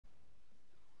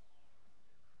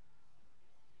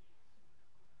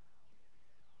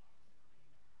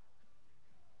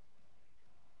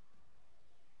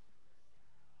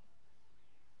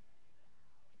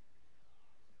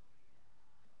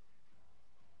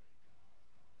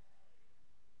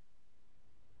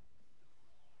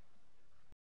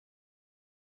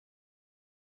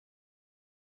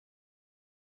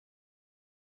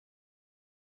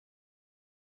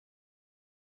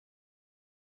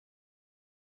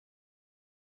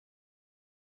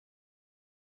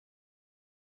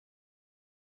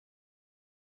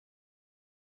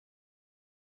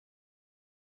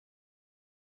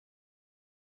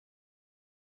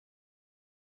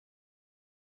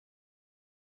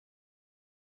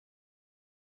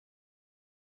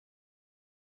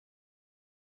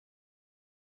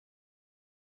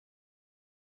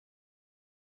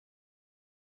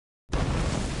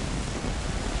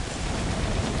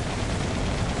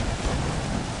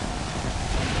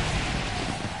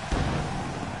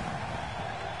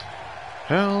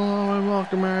Hello and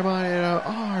welcome everybody to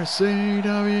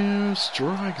RCW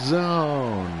Strike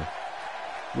Zone.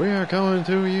 We are coming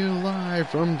to you live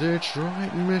from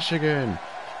Detroit, Michigan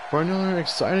for another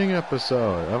exciting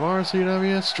episode of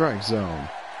RCW Strike Zone.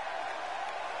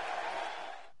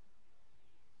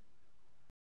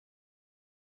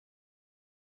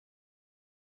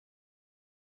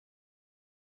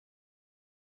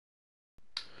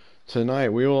 Tonight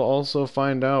we will also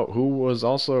find out who was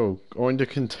also going to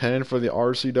contend for the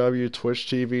RCW Twitch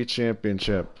TV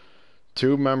Championship.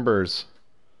 Two members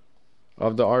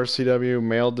of the RCW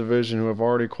male division who have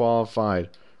already qualified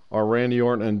are Randy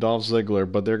Orton and Dolph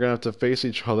Ziggler, but they're going to have to face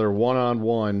each other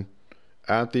one-on-one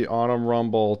at the Autumn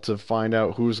Rumble to find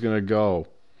out who's going to go.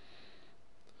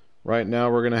 Right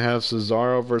now we're going to have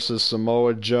Cesaro versus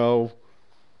Samoa Joe.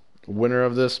 Winner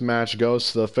of this match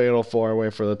goes to the Fatal 4-Way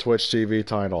for the Twitch TV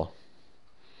title.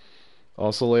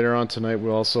 Also later on tonight,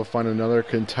 we'll also find another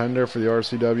contender for the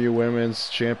RCW Women's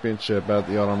Championship at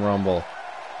the Autumn Rumble.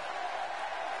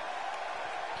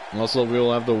 Also, we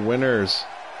will have the winners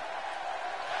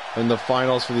in the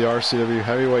finals for the RCW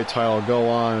Heavyweight title go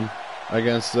on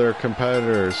against their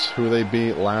competitors who they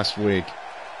beat last week.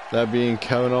 That being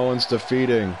Kevin Owens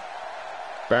defeating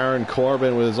Baron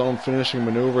Corbin with his own finishing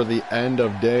maneuver, the End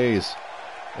of Days.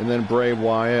 And then Bray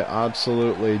Wyatt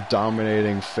absolutely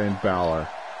dominating Finn Balor.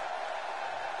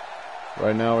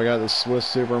 Right now we got the Swiss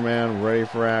Superman ready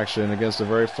for action against a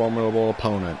very formidable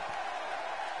opponent.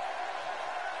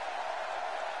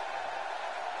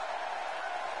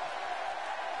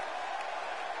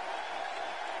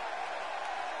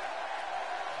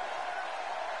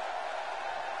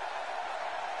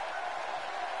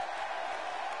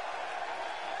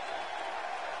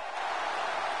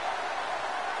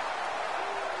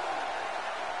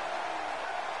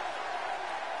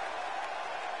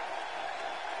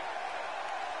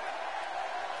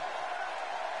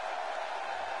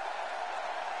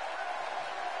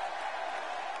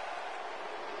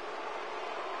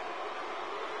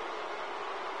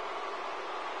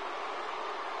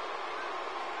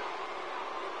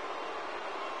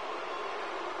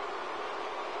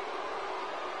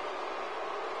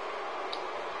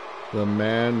 The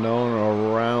man known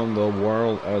around the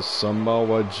world as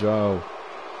Samoa Joe,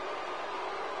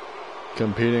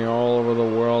 competing all over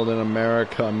the world in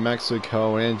America,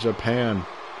 Mexico, and Japan.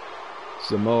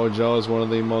 Samoa Joe is one of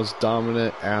the most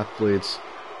dominant athletes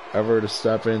ever to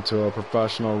step into a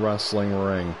professional wrestling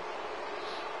ring.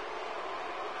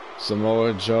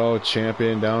 Samoa Joe,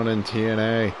 champion down in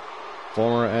TNA,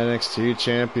 former NXT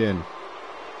champion.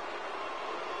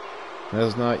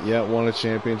 Has not yet won a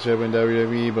championship in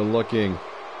WWE, but looking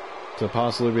to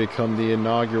possibly become the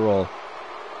inaugural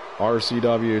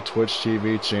RCW Twitch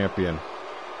TV champion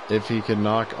if he can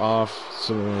knock off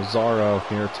Cesaro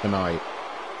here tonight.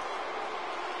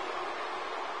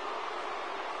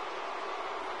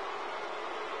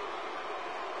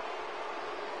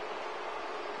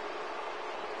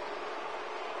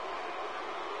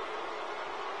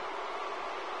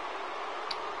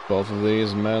 Both of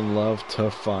these men love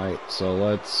to fight, so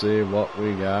let's see what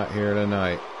we got here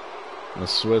tonight. The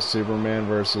Swiss Superman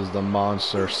versus the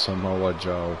monster Samoa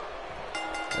Joe.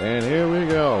 And here we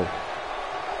go.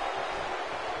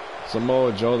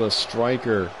 Samoa Joe, the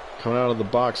striker, coming out of the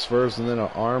box first and then an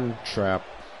arm trap.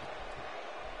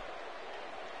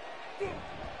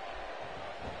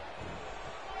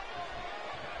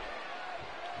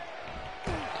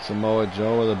 Samoa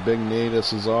Joe with a big knee to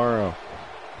Cesaro.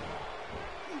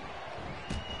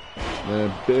 Then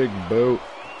a big boot.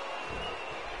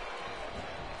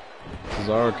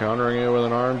 Cesaro countering it with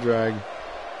an arm drag.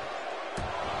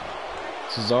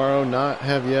 Cesaro not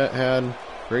have yet had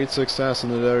great success in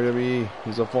the WWE.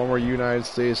 He's a former United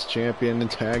States champion and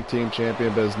tag team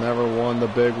champion, but has never won the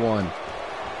big one.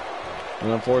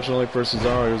 And unfortunately for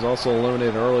Cesaro, he was also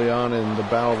eliminated early on in the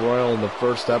Battle Royal in the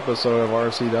first episode of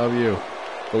RCW.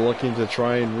 But looking to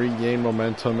try and regain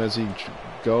momentum as he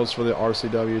goes for the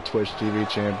RCW Twitch TV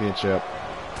Championship.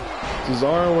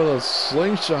 Cesaro with a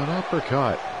slingshot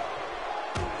uppercut.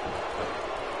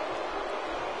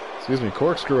 Excuse me,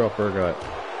 corkscrew uppercut.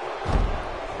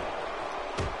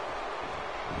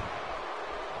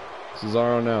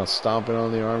 Cesaro now stomping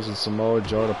on the arms of Samoa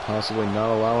Joe to possibly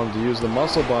not allow him to use the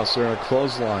muscle buster in a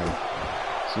clothesline.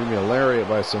 Excuse me, a lariat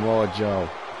by Samoa Joe.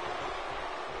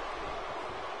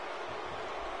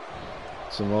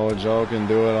 Samoa Joe can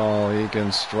do it all. He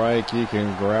can strike, he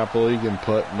can grapple, he can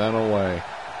put men away.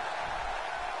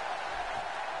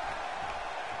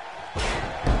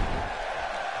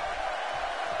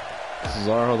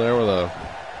 Cesaro there with a,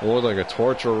 what looked like a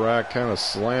torture rack kind of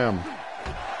slam.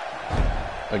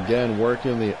 Again,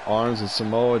 working the arms of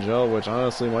Samoa Joe, which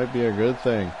honestly might be a good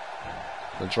thing.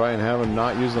 To try and have him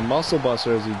not use the muscle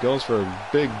buster as he goes for a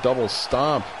big double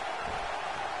stomp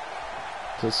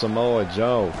to Samoa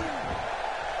Joe.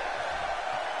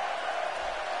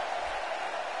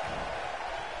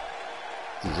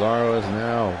 Cesaro has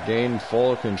now gained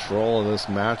full control of this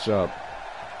matchup.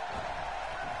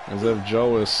 As if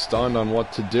Joe is stunned on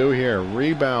what to do here.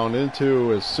 Rebound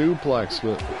into a suplex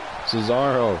with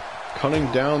Cesaro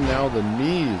cutting down now the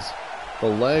knees, the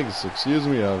legs, excuse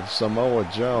me, of Samoa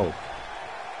Joe.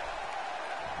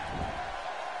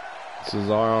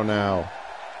 Cesaro now.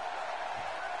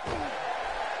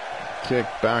 Kick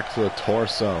back to the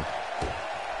torso.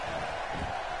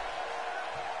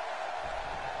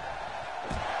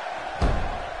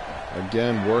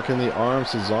 Again, working the arm.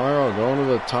 Cesaro going to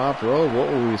the top rope. What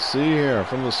will we see here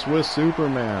from the Swiss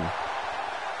Superman?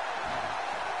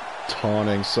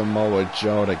 Taunting Samoa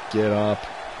Joe to get up.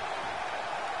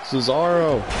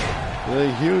 Cesaro with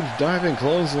a huge diving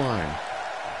clothesline.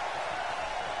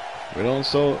 We don't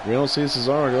see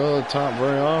Cesaro go to the top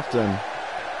very often.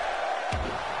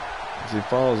 As he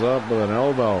follows up with an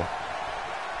elbow.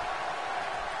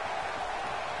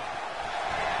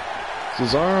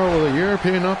 Cesaro with a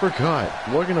European uppercut.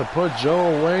 Looking to put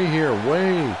Joe away here.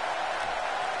 Way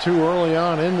too early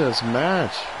on in this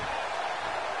match.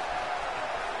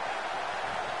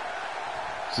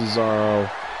 Cesaro,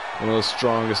 one of the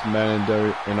strongest men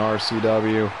in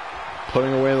RCW.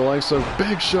 Putting away the likes of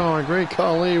Big Show and Great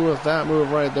Khali with that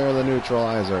move right there, the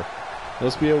neutralizer.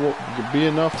 This be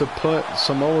enough to put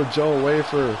Samoa Joe away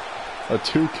for a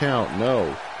 2 count.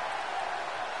 No.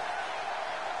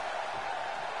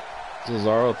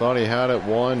 Cesaro thought he had it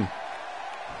won.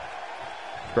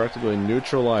 Practically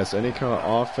neutralized any kind of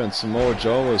offense Samoa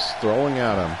Joe was throwing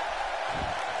at him.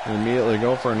 And immediately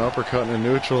go for an uppercut and a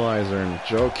neutralizer, and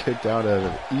Joe kicked out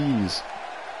at ease.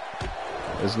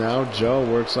 As now Joe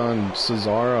works on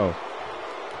Cesaro.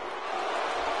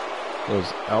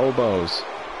 Those elbows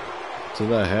to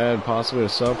the head, possibly a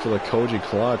sub for the Koji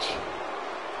clutch.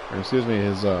 Or excuse me,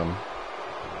 his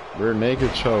rear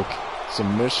naked choke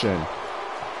submission.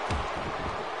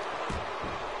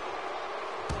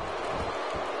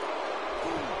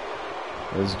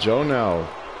 As Joe now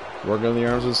working on the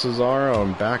arms of Cesaro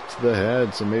and back to the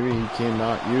head, so maybe he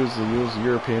cannot use the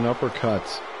European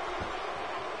uppercuts.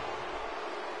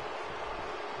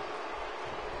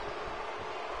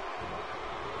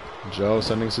 Joe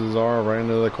sending Cesaro right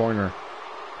into the corner.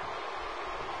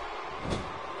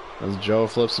 As Joe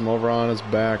flips him over on his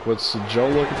back. What's Joe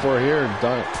looking for here?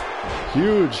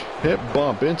 Huge hip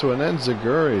bump into an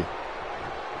enziguri.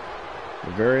 A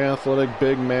very athletic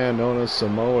big man known as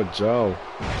Samoa Joe.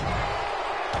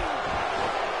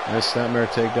 Nice snapmare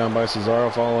takedown by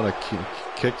Cesaro following a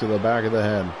kick to the back of the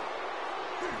head.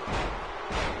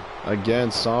 Again,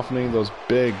 softening those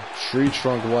big tree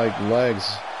trunk-like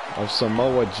legs of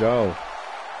Samoa Joe.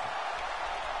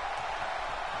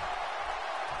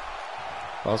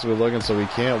 Possibly looking so he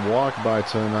can't walk by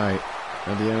tonight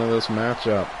at the end of this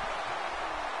matchup.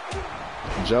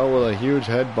 Joe with a huge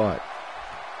headbutt.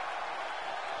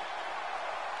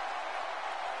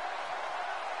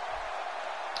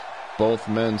 Both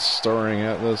men stirring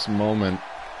at this moment,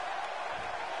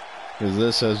 because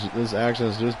this action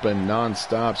has just been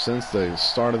non-stop since the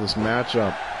start of this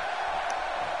matchup.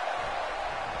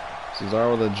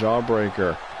 Cesaro with a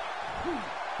jawbreaker,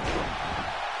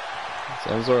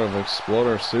 some sort of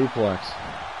exploder suplex.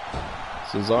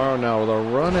 Cesaro now with a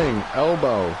running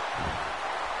elbow.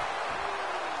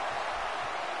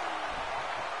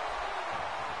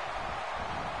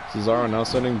 Cesaro now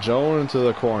sending Joe into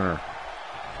the corner.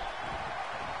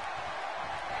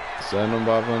 Send him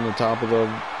up on the top of the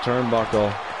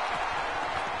turnbuckle.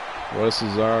 What does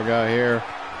Cesaro got here?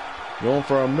 Going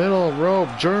for a middle rope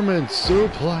German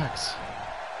suplex.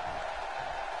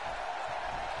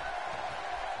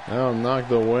 Now knock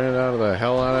the wind out of the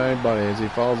hell out of anybody as he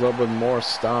follows up with more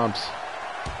stomps.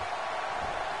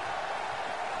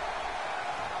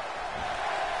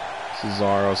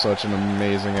 Cesaro, such an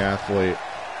amazing athlete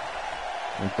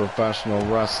in professional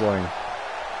wrestling.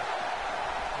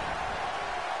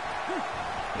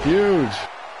 Huge.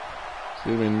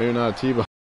 Excuse me, maybe not a T-bone.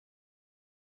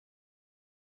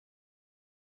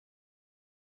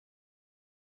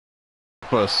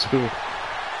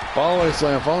 Follow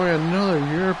slam, following another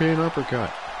European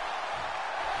uppercut.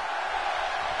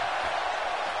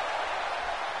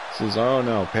 Cesaro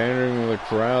now pandering to the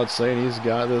crowd, saying he's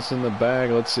got this in the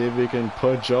bag. Let's see if he can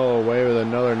put Joe away with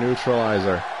another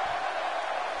neutralizer.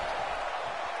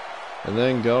 And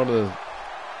then go to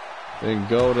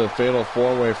the fatal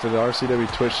four-way for the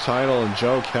RCW Twitch title, and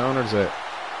Joe counters it.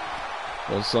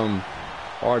 with some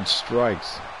hard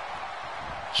strikes.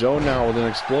 Joe now with an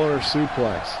exploder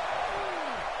suplex.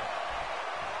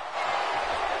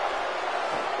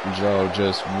 Joe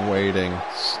just waiting,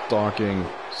 stalking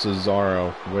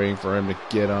Cesaro, waiting for him to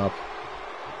get up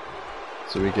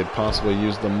so he could possibly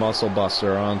use the muscle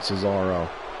buster on Cesaro.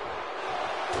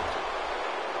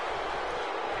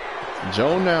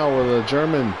 Joe now with a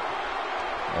German.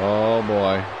 Oh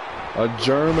boy. A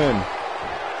German.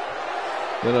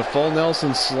 Then a full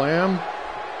Nelson slam.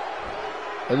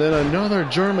 And then another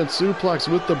German suplex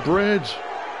with the bridge.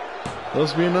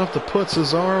 That'll be enough to put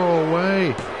Cesaro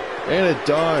away. And it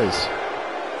does.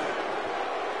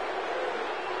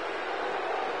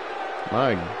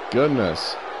 My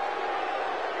goodness.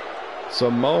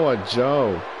 Samoa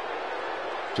Joe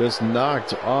just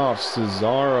knocked off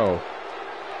Cesaro.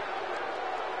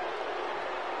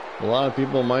 A lot of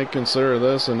people might consider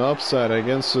this an upset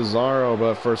against Cesaro,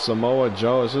 but for Samoa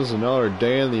Joe, it's just another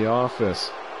day in the office.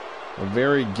 A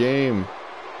very game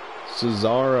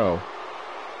Cesaro.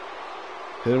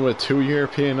 Hit him with 2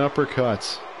 European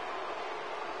uppercuts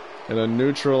and a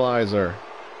neutralizer.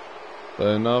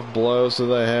 But enough blows to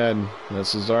the head that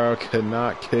Cesaro could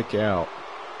not kick out.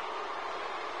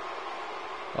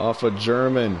 Off a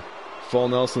German full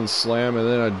Nelson slam and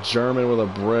then a German with a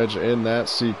bridge in that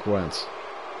sequence.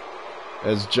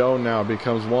 As Joe now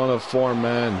becomes one of 4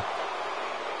 men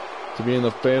to be in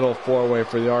the fatal 4-way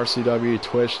for the RCW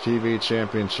Twitch TV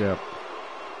Championship.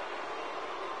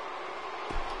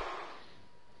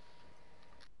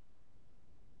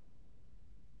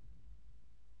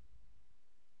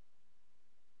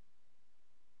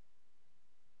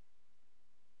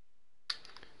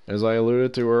 As I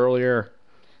alluded to earlier,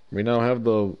 we now have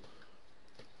the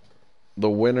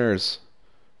winners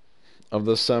of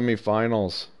the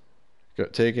semifinals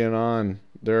taking on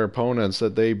their opponents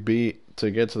that they beat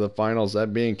to get to the finals,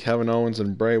 that being Kevin Owens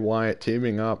and Bray Wyatt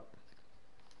teaming up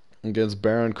against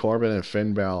Baron Corbin and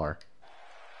Finn Balor.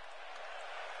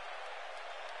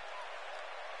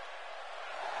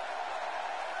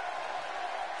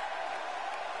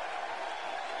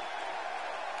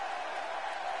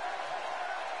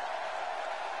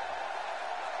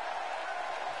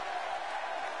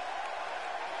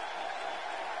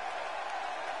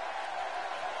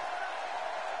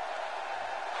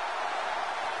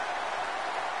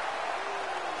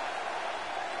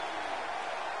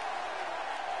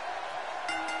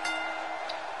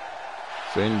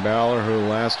 Finn Balor, who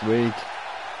last week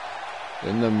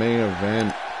in the main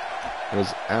event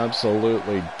was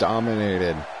absolutely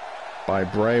dominated by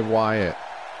Bray Wyatt.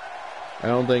 I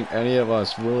don't think any of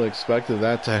us really expected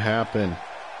that to happen.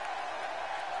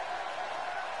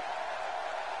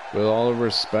 With all the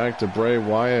respect to Bray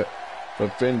Wyatt,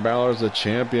 but Finn Balor's the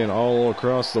champion all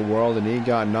across the world and he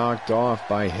got knocked off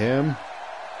by him.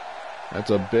 That's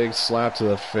a big slap to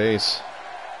the face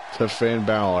to Finn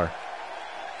Balor.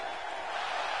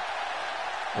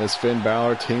 As Finn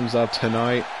Balor teams up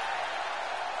tonight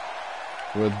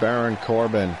with Baron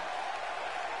Corbin,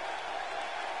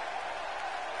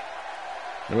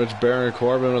 in which Baron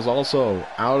Corbin was also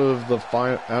out of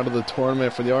the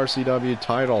tournament for the RCW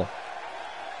title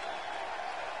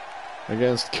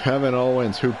against Kevin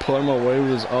Owens, who put him away with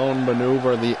his own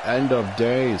maneuver, the End of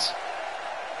Days.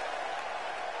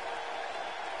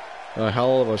 A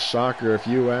hell of a shocker, if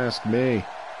you ask me.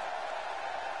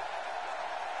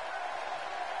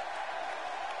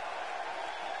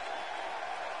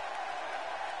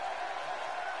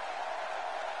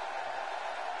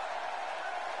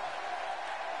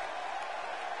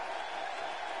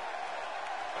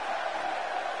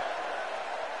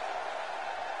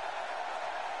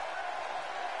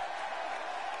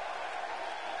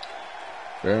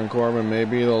 Baron Corbin may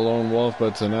be the lone wolf,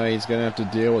 but tonight he's going to have to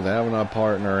deal with having a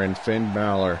partner in Finn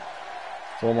Balor,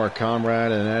 former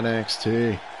comrade in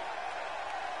NXT.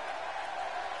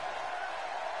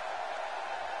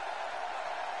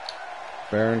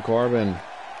 Baron Corbin,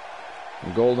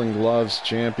 Golden Gloves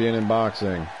champion in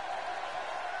boxing.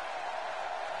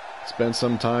 Spent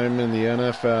some time in the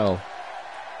NFL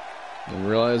and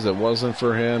realized it wasn't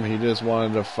for him. He just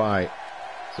wanted to fight.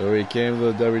 So he came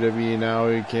to the WWE, now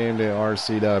he came to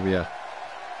RCW.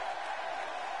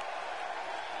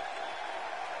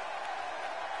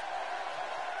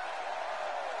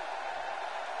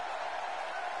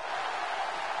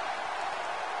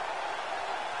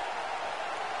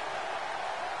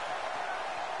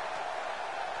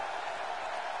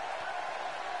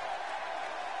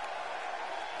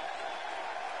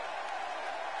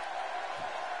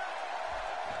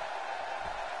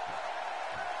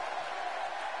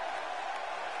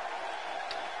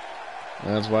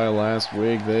 That's why last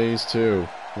week these two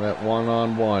That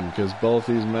one-on-one, because both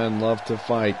these men love to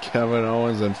fight. Kevin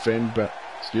Owens and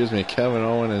Kevin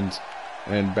Owens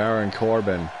and Baron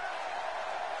Corbin.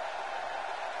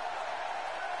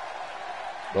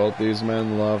 Both these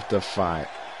men love to fight.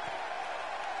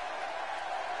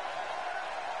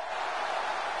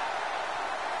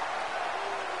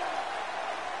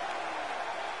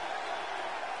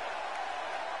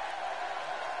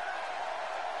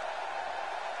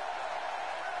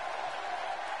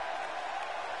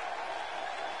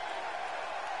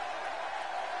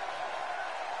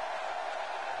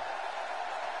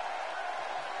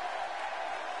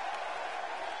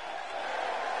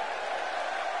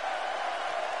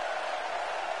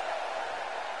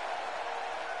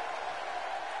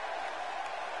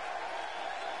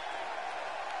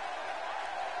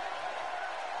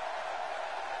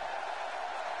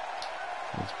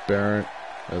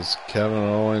 As Kevin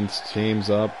Owens teams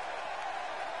up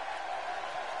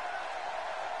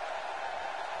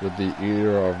with the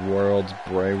Eater of Worlds,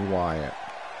 Bray Wyatt.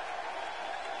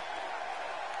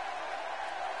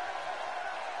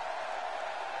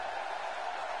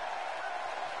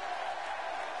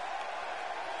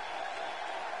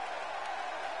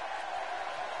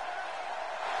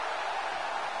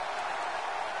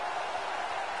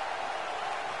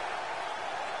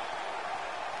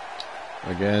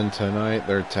 Again tonight,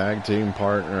 they're tag team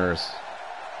partners,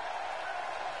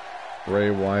 Bray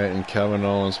Wyatt and Kevin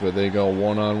Owens, but they go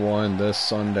one-on-one this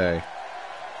Sunday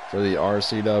for the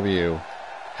RCW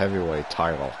heavyweight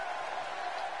title.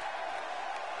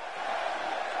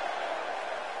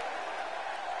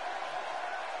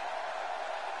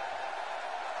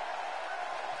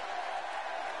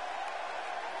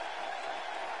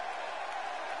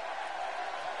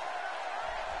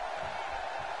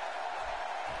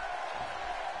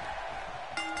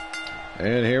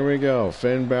 And here we go,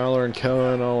 Finn Balor and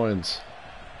Kevin Owens.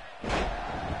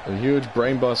 A huge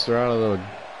brainbuster out of the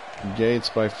gates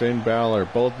by Finn Balor.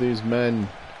 Both these men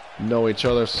know each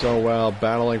other so well,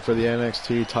 battling for the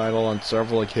NXT title on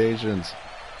several occasions.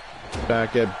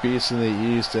 Back at Beast in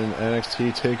the East and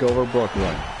NXT TakeOver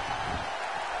Brooklyn.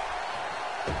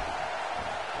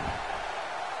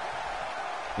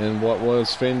 In what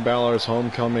was Finn Balor's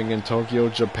homecoming in Tokyo,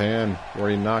 Japan,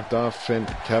 where he knocked off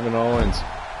Kevin Owens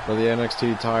for the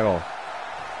NXT title.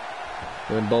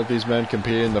 Then both these men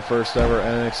competed in the first ever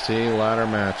NXT ladder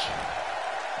match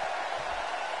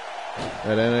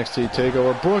at NXT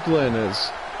TakeOver Brooklyn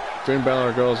as Finn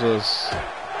Balor goes with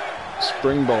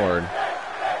springboard.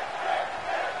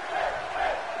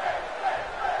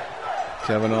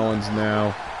 Kevin Owens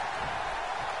now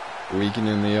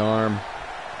weakening the arm,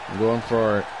 going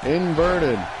for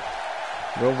inverted,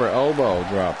 go for elbow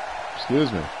drop.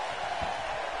 Excuse me.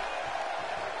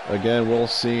 Again, we'll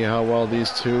see how well these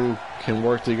two can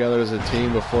work together as a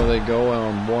team before they go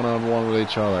on one-on-one with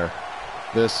each other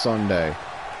this Sunday.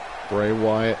 Bray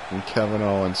Wyatt and Kevin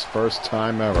Owens, first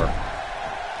time ever.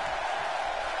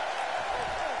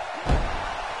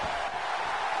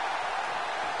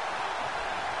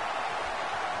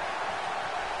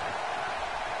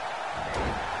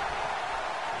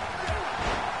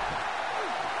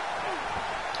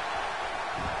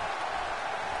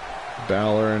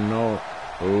 Balor and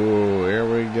Ooh,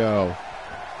 here we go.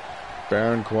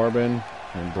 Baron Corbin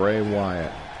and Bray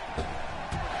Wyatt.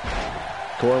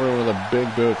 Corbin with a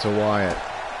big boot to Wyatt.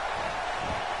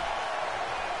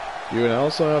 You would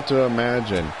also have to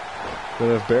imagine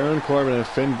that if Baron Corbin and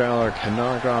Finn Balor can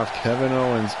knock off Kevin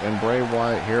Owens and Bray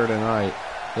Wyatt here tonight,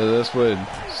 that this would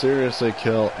seriously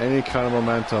kill any kind of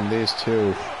momentum these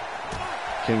two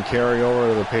can carry over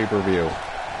to the pay-per-view.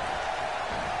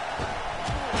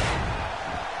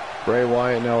 Bray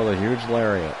Wyatt now with a huge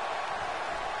lariat.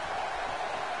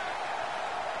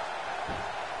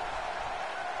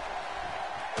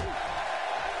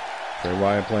 Bray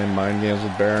Wyatt playing mind games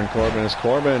with Baron Corbin. As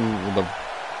Corbin, the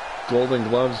Golden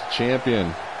Gloves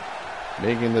champion,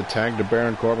 making the tag to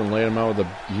Baron Corbin, laying him out with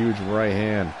a huge right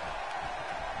hand.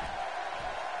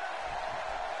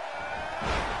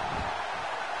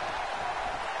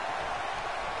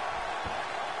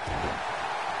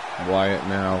 Wyatt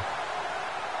now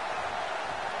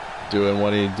doing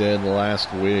what he did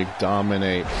last week,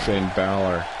 dominate Finn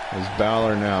Balor. As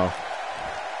Balor now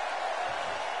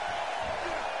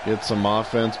gets some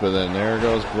offense, but then there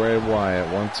goes Bray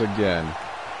Wyatt once again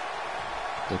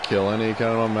to kill any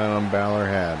kind of momentum Balor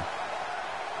had.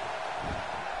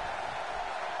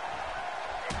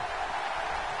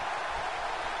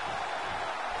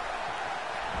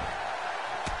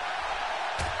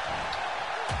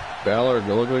 Balor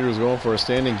looked like he was going for a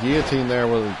standing guillotine there,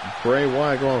 with Bray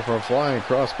Wyatt going for a flying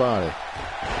crossbody.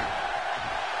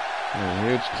 And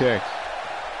a huge kick.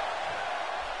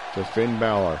 to Finn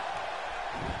Balor.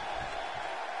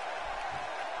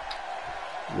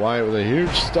 Wyatt with a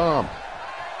huge stomp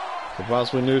to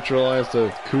possibly neutralize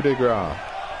the coup de grace.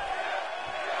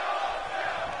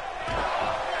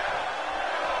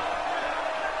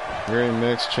 Very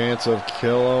mixed chance of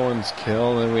kill Owens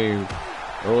kill, and we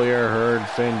earlier heard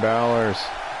Finn Balor's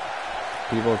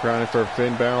people crying for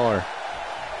Finn Balor.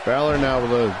 Balor now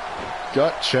with a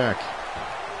gut check.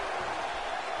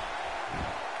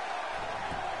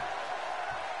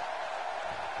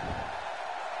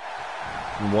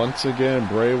 And once again,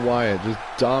 Bray Wyatt just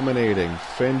dominating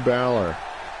Finn Balor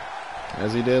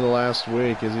as he did last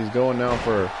week, as he's going now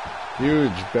for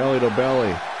huge belly to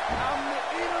belly.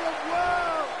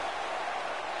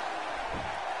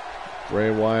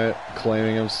 Bray Wyatt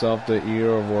claiming himself the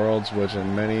Eater of Worlds, which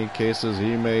in many cases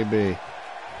he may be.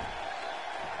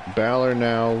 Balor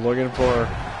now looking for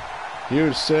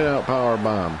huge sit-out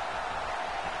powerbomb.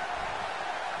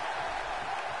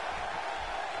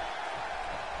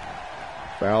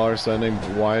 Balor sending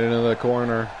Wyatt into the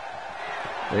corner.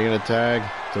 Making a tag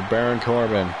to Baron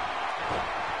Corbin.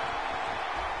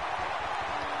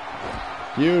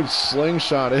 Huge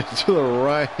slingshot into the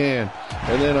right hand.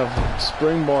 And then a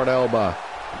springboard elbow.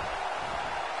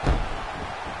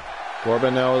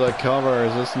 Corbin now with a cover.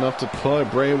 Is this enough to put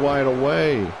Bray Wyatt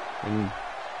away? And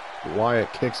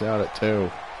Wyatt kicks out at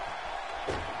 2.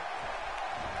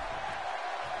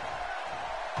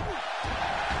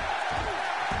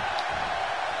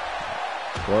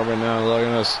 Corbin now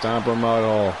looking to stomp a mud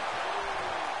hole.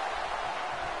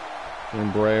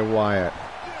 And Bray Wyatt.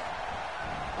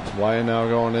 Wyatt now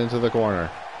going into the corner.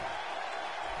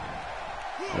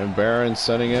 And Baron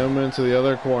sending him into the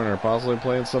other corner, possibly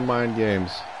playing some mind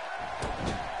games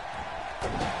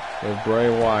with Bray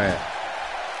Wyatt.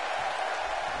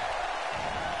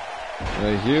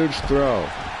 And a huge throw.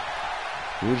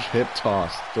 Huge hip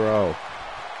toss throw.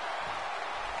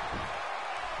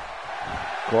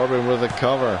 Corbin with a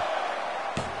cover.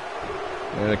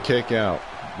 And a kick out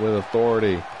with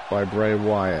authority by Bray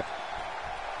Wyatt.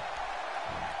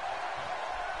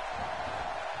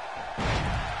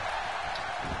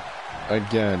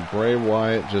 Again, Bray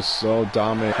Wyatt just so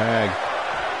dominant. Tag.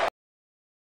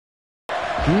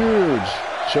 Huge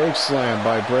choke slam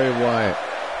by Bray Wyatt.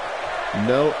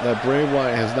 Note that Bray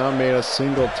Wyatt has not made a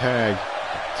single tag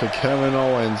to Kevin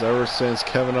Owens ever since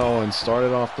Kevin Owens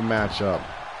started off the matchup.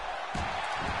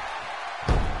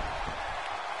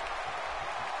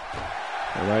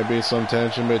 There might be some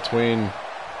tension between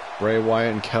Bray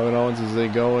Wyatt and Kevin Owens as they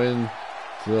go in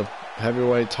to the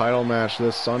heavyweight title match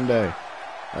this Sunday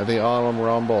at the Autumn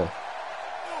Rumble.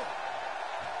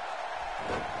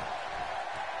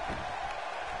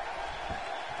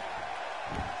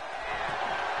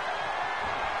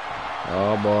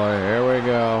 Oh boy, here we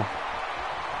go.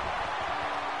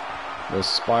 The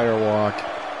spider walk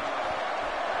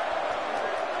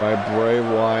by Bray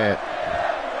Wyatt.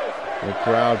 The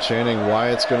crowd chanting,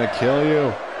 Wyatt's gonna kill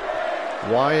you.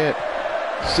 Wyatt,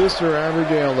 Sister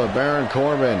Abigail to Baron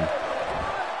Corbin.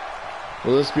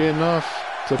 Will this be enough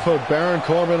to put Baron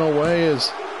Corbin away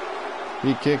as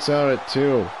he kicks out at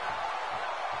 2?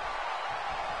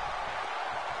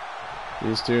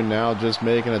 These two now just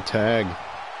making a tag.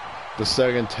 The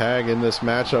second tag in this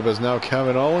matchup is now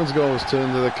Kevin Owens goes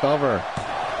into the cover.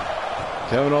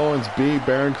 Kevin Owens beat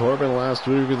Baron Corbin last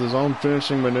week with his own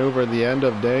finishing maneuver at the end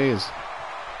of days.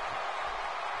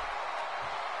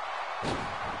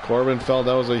 Corbin felt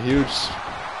that was a huge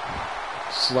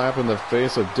slap in the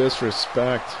face of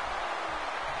disrespect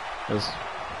as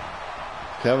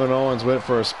Kevin Owens went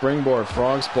for a springboard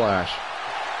frog splash.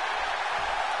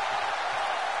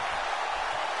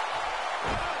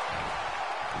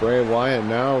 Bray Wyatt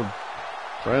now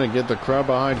trying to get the crowd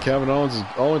behind Kevin Owens.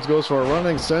 Owens goes for a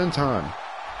running senton.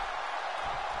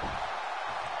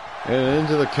 And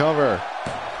into the cover.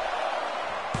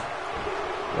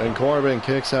 And Corbin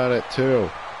kicks out at 2.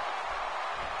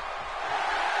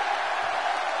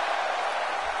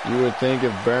 You would think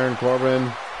if Baron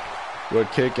Corbin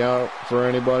would kick out for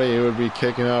anybody, he would be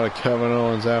kicking out of Kevin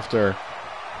Owens after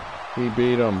he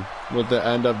beat him with the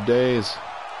end of days.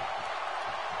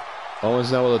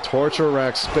 Owens now with a torture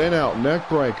rack spin out neck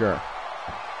breaker.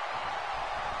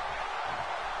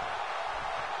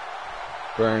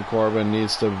 Baron Corbin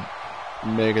needs to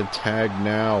make a tag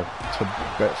now to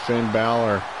Finn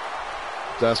Balor.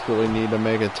 Desperately need to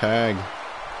make a tag.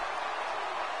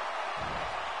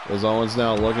 As Owens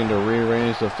now looking to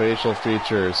rearrange the facial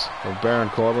features of Baron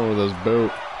Corbin with his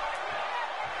boot.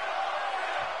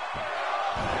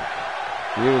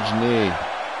 Huge knee.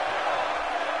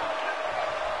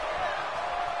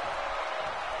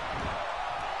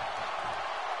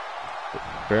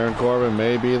 Baron Corbin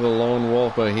may be the lone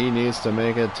wolf, but he needs to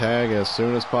make a tag as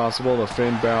soon as possible to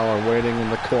Finn Balor waiting in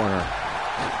the corner.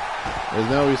 As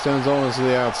now he sends Owens to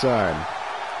the outside.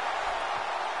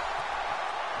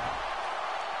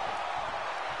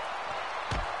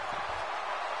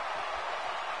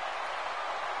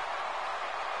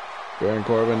 Baron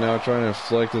Corbin now trying to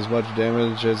inflict as much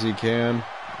damage as he can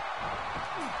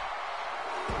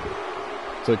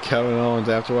to Kevin Owens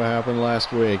after what happened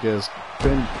last week. Is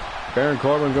Baron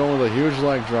Corbin going with a huge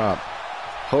leg drop,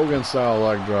 Hogan style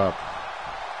leg drop,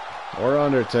 or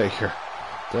Undertaker?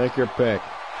 Take your pick.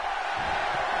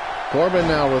 Corbin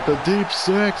now with the deep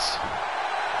six.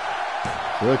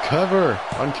 The cover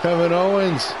on Kevin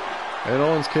Owens, and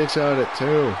Owens kicks out at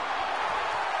 2.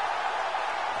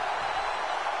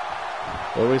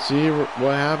 Well, we see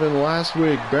what happened last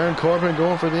week. Baron Corbin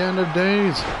going for the end of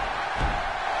days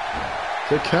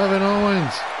to Kevin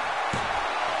Owens.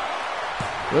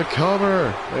 The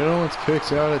cover, and Owens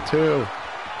kicks out at 2.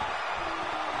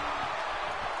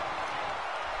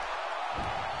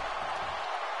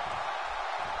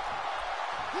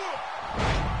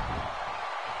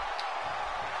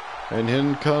 And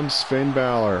in comes Finn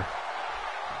Balor.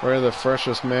 Probably the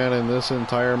freshest man in this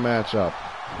entire matchup.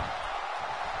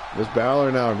 This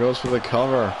Balor now goes for the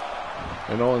cover,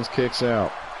 and Owens kicks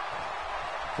out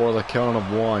for the count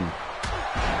of 1.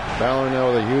 Balor now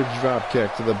with a huge drop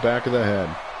kick to the back of the head.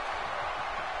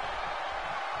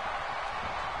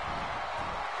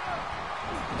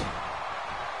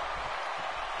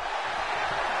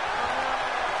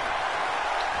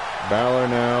 Balor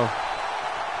now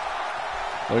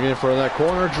looking for that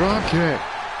corner drop kick,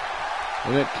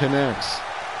 and it connects.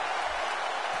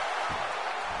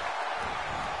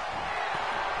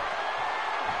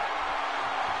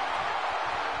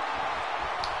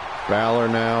 Balor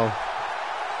now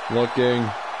looking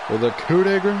for the coup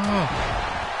de grace.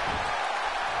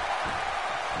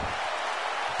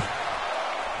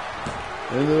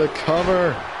 Into the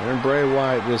cover, and Bray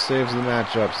Wyatt just saves the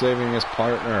matchup, saving his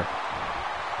partner.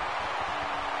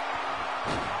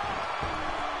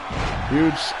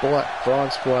 Huge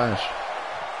frog splash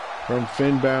from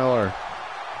Finn Balor.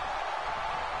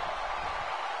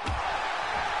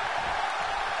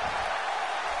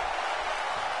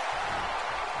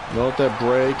 Note that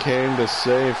Bray came to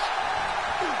save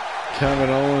Kevin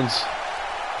Owens.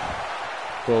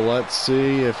 But let's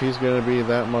see if he's going to be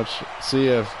that much. See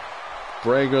if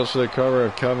Bray goes for the cover,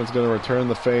 if Kevin's going to return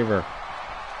the favor.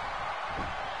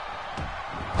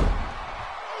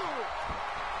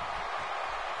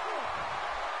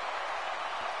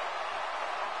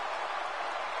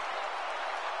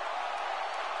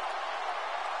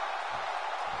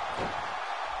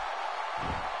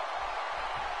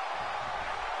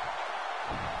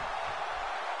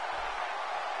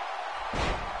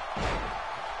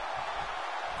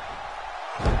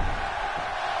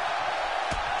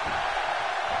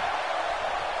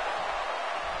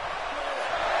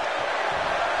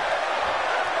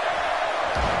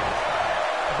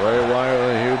 Bray Wyatt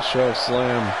with a huge choke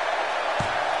slam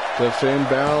to Finn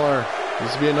Balor.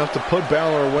 This will be enough to put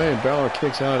Balor away, and Balor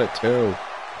kicks out at 2.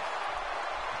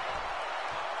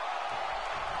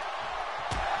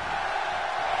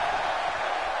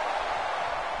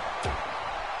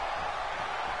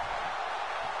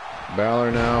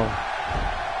 Balor now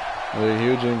with a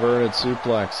huge inverted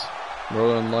suplex.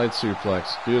 Northern Light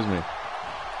suplex, excuse me.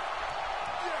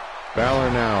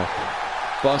 Balor now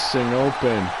busting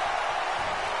open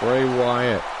Bray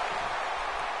Wyatt.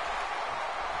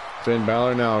 Finn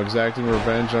Balor now exacting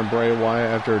revenge on Bray Wyatt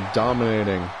after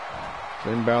dominating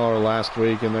Finn Balor last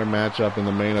week in their matchup in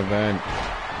the main event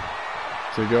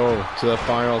to go to the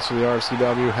finals for the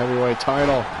RCW heavyweight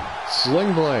title.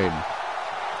 Sling Blade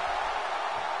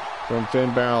from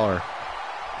Finn Balor.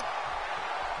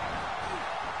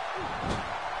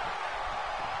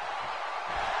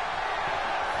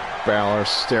 Balor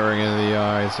staring into the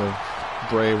eyes of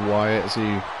Bray Wyatt as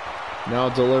he now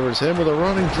delivers him with a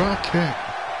running drop kick.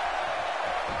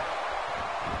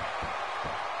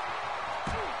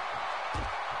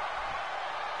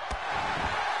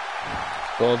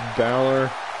 Both Balor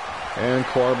and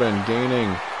Corbin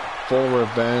gaining full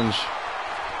revenge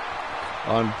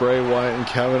on Bray Wyatt and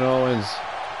Kevin Owens.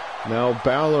 Now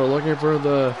Balor looking for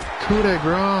the coup de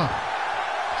grace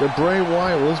to Bray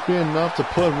Wyatt. Will this be enough to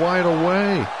put Wyatt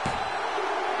away?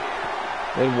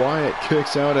 And Wyatt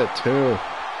kicks out at 2.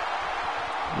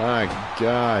 My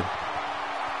God.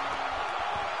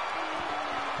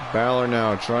 Balor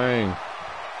now trying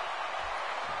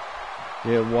to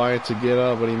get Wyatt to get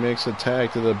up, but he makes a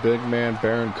tag to the big man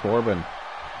Baron Corbin.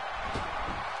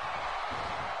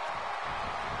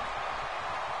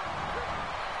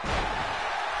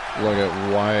 Look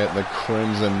at Wyatt, the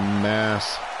crimson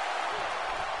mass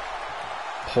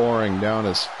pouring down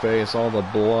his face, all the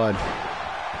blood,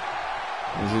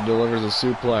 as he delivers a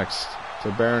suplex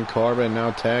to Baron Corbin,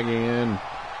 now tagging in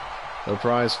the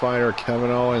prize fighter Kevin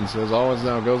Owens, as Owens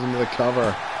now goes into the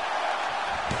cover.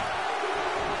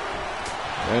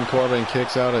 And Corbin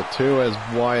kicks out at 2 as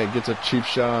Wyatt gets a cheap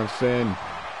shot on Finn.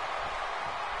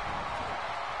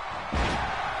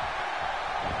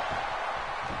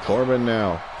 Corbin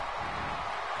now,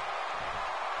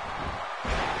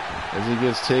 as he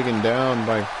gets taken down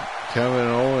by Kevin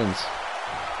Owens.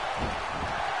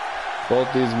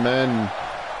 Both these men,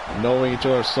 knowing each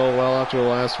other so well after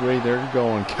last week, they're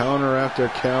going counter after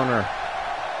counter.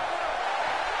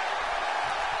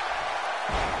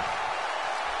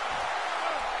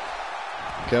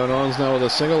 Kevin Owens now with a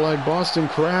single leg Boston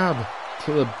Crab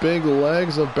to the big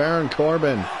legs of Baron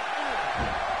Corbin,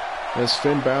 as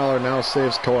Finn Balor now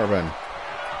saves Corbin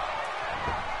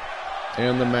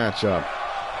and the matchup.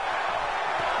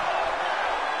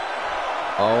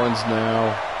 Owens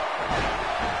now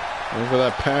looking for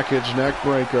that package neck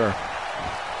breaker.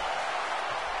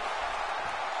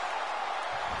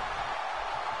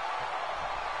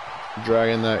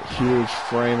 Dragging that huge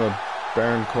frame of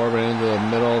Baron Corbin into the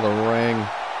middle of the ring.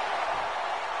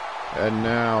 And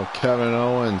now Kevin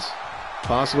Owens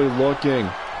possibly looking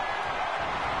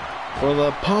for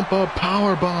the pump-up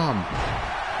powerbomb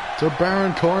to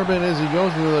Baron Corbin as he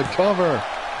goes into the cover.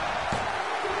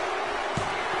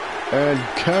 And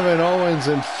Kevin Owens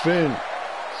and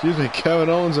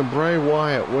Bray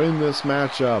Wyatt win this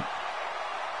matchup.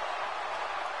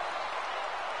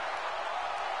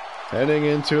 Heading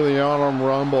into the Autumn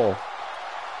Rumble.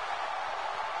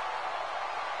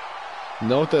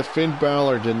 Note that Finn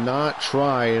Balor did not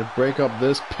try and break up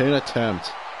this pin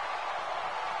attempt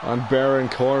on Baron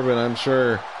Corbin. I'm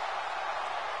sure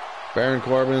Baron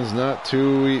Corbin's not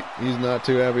too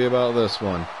happy about this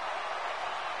one.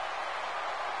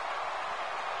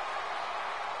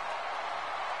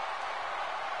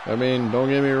 I mean, don't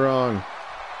get me wrong,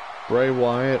 Bray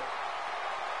Wyatt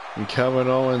and Kevin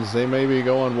Owens, they may be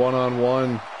going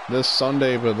one-on-one this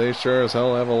Sunday, but they sure as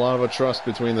hell have a lot of a trust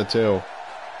between the two.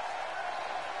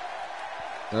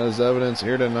 As evidence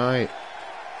here tonight.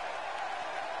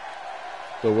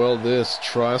 But will this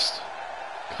trust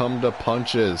come to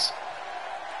punches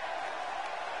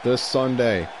this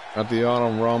Sunday at the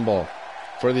Autumn Rumble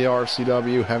for the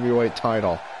RCW Heavyweight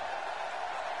title?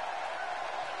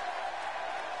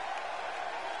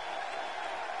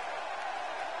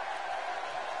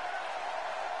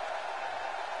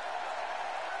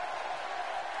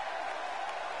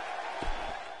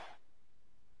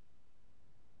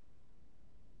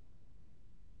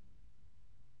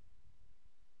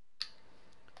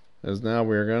 As now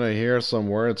we're going to hear some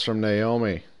words from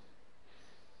Naomi.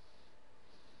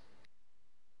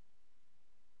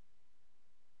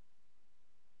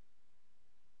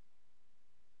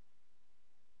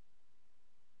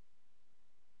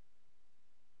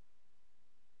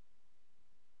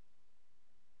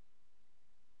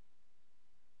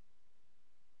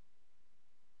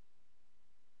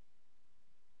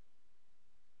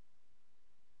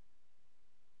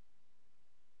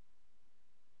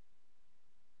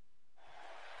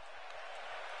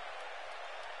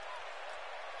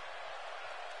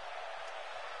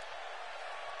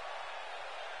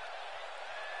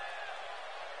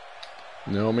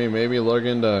 Naomi maybe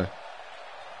looking to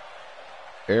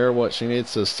air what she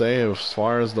needs to say as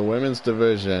far as the women's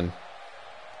division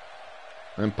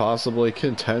and possibly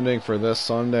contending for this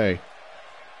Sunday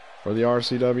for the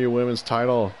RCW Women's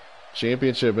Title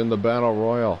Championship in the Battle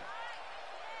Royal.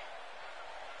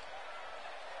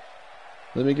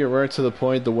 Let me get right to the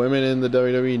point. The women in the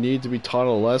WWE need to be taught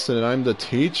a lesson, and I'm the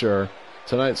teacher.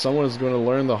 Tonight someone is going to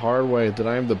learn the hard way that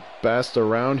I'm the best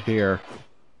around here.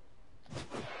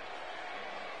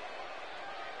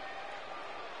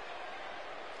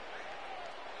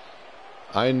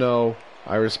 I know,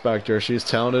 I respect her. She's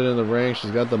talented in the ring.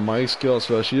 She's got the mic skills,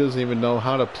 so she doesn't even know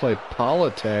how to play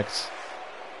politics.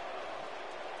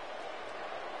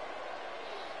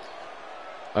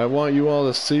 I want you all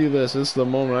to see this. This is the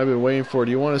moment I've been waiting for.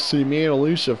 Do you want to see me and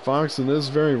Alicia Fox in this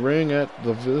very ring at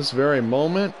this very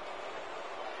moment?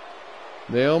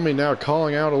 Naomi now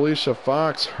calling out Alicia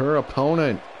Fox, her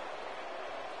opponent,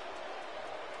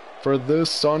 for this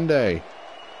Sunday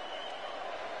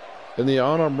in the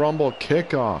Autumn Rumble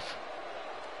kickoff.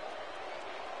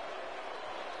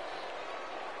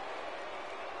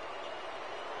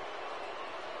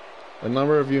 A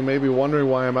number of you may be wondering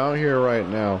why I'm out here right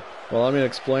now. Well, let me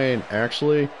explain.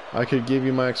 Actually, I could give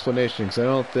you my explanation because I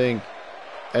don't think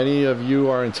any of you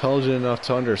are intelligent enough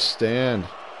to understand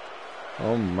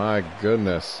Oh my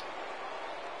goodness.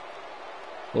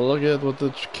 Well, look at what the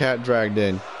cat dragged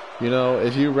in. You know,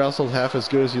 if you wrestled half as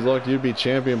good as you looked, you'd be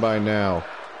champion by now.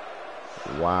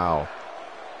 Wow.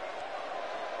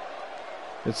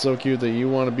 It's so cute that you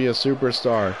want to be a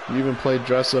superstar. You even played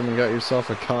dress up and got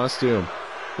yourself a costume.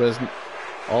 But it's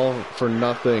all for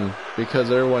nothing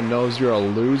because everyone knows you're a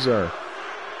loser.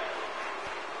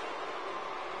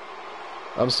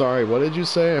 I'm sorry, what did you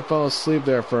say? I fell asleep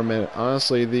there for a minute.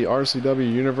 Honestly, the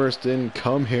RCW universe didn't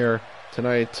come here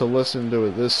tonight to listen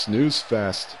to this snooze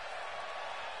fest.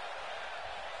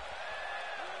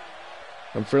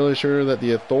 I'm fairly sure that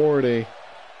the Authority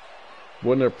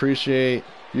wouldn't appreciate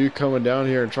you coming down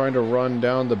here and trying to run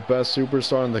down the best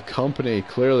superstar in the company.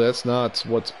 Clearly, that's not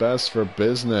what's best for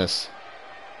business.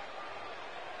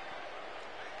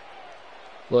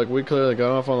 Look, we clearly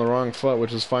got off on the wrong foot,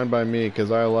 which is fine by me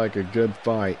because I like a good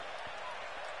fight.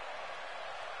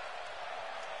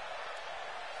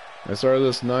 I started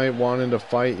this night wanting to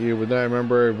fight you, but then I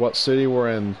remember what city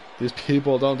we're in. These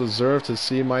people don't deserve to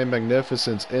see my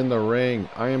magnificence in the ring.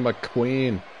 I am a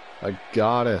queen, a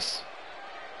goddess.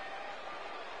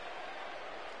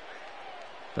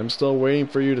 I'm still waiting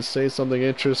for you to say something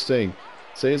interesting.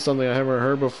 Say something I haven't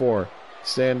heard before.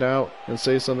 Stand out and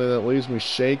say something that leaves me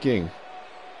shaking.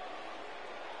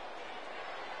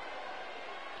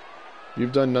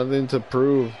 You've done nothing to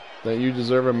prove that you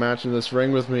deserve a match in this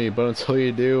ring with me, but until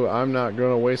you do, I'm not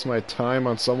going to waste my time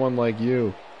on someone like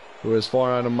you, who is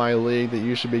far out of my league that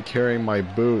you should be carrying my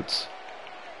boots.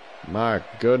 My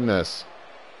goodness.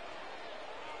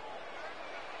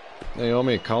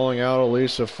 Naomi calling out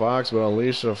Alicia Fox, but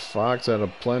Alicia Fox had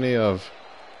plenty of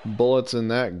bullets in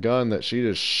that gun that she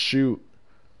just shoot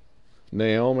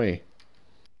Naomi.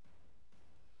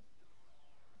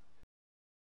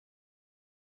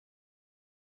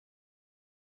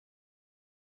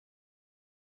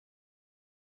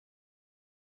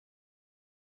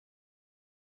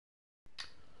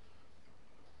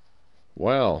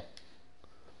 Well,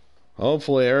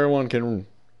 hopefully everyone can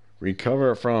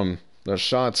recover from the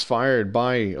shots fired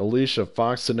by Alicia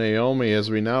Fox to Naomi as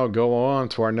we now go on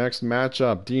to our next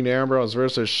matchup. Dean Ambrose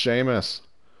versus Sheamus.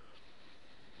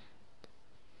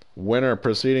 Winner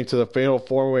proceeding to the Fatal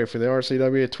 4-Way for the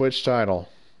RCW Twitch title.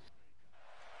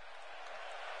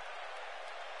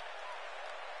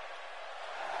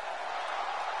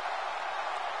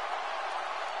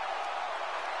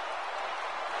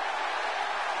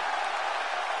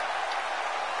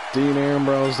 Dean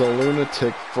Ambrose, the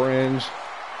Lunatic Fringe,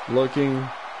 looking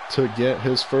to get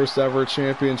his first ever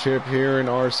championship here in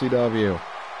RCW.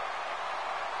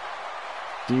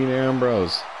 Dean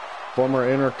Ambrose, former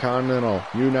Intercontinental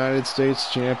United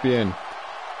States Champion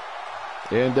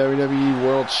and WWE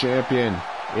World Champion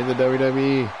in the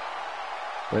WWE.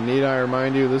 But need I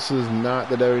remind you, this is not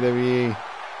the WWE.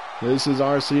 This is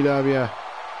RCW.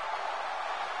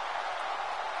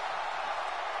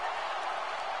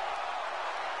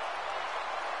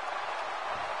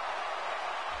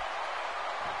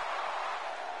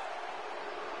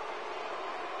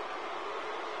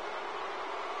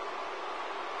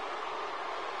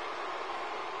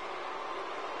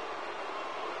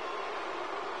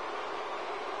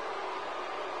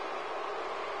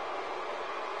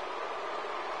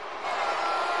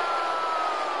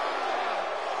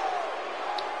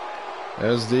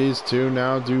 As these two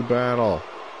now do battle,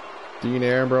 Dean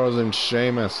Ambrose and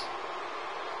Sheamus.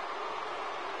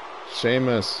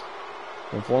 Sheamus,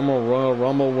 the former Royal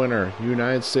Rumble winner,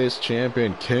 United States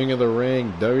Champion, King of the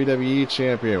Ring, WWE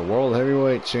Champion, World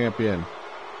Heavyweight Champion,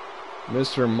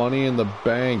 Mr. Money in the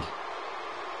Bank.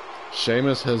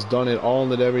 Sheamus has done it all in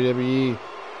the WWE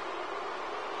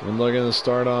and looking to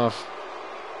start off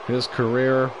his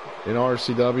career in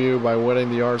RCW by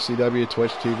winning the RCW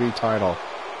Twitch TV title.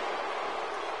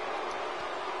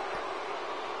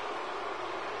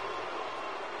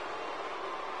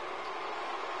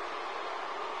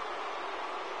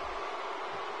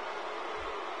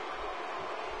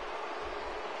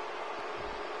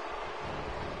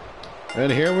 And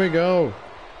here we go.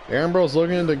 Ambrose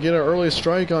looking to get an early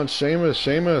strike on Sheamus.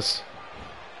 Sheamus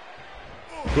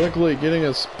quickly getting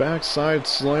a backside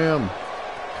slam.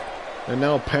 And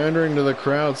now pandering to the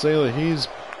crowd, saying that he's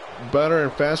better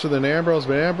and faster than Ambrose.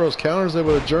 But Ambrose counters it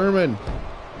with a German.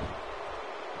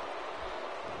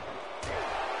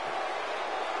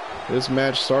 This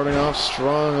match starting off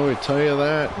strong, let me tell you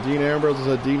that. Dean Ambrose is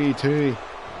a DDT.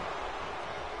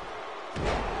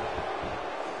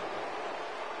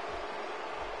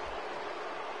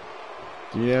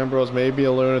 Dean Ambrose may be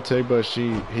a lunatic, but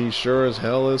he sure as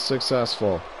hell is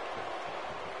successful.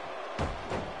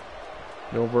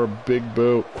 Over a big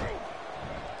boot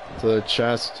to the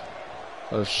chest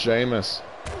of Sheamus.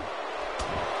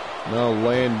 Now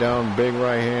laying down big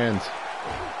right hands.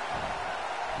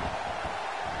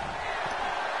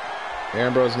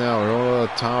 Ambrose now going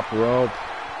to the top rope.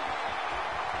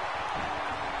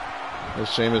 As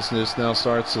Sheamus just now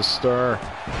starts to stir.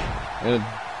 And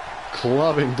a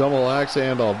clubbing double axe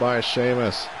handle by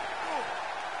Sheamus.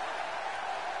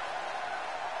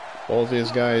 Both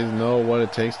these guys know what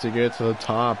it takes to get to the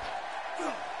top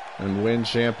and win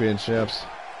championships.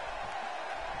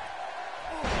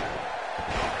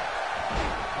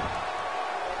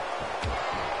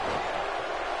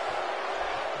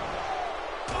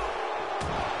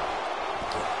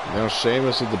 Now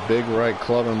Sheamus with the big right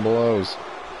club and blows.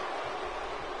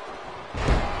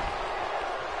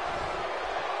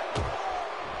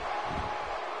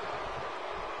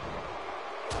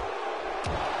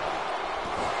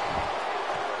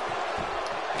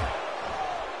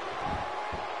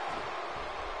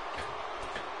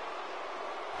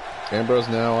 Ambrose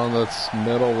now on this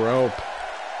middle rope.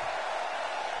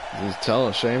 He's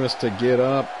telling Sheamus to get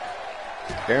up.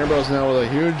 Ambrose now with a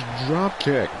huge drop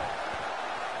kick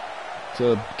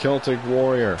to Celtic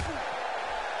Warrior.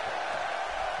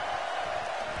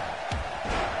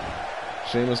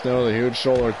 Sheamus now with a huge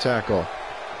shoulder tackle.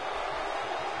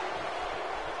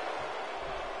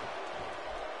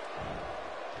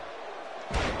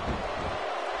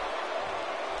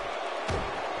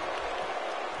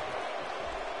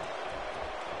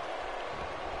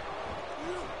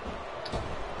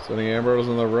 Setting Ambrose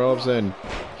on the ropes, and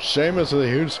Sheamus with a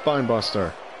huge spine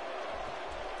buster.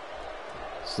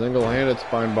 Single-handed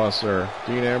spine buster.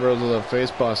 Dean Ambrose with a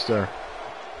face buster.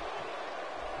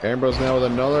 Ambrose now with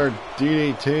another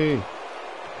DDT.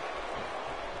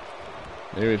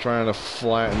 Maybe trying to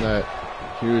flatten that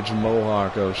huge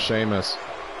mohawk of Sheamus.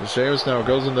 And Sheamus now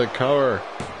goes into cover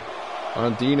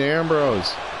on Dean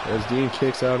Ambrose as Dean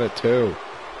kicks out at 2.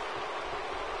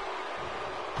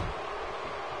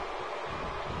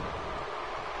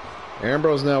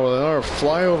 Ambrose now with another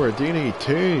flyover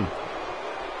DDT.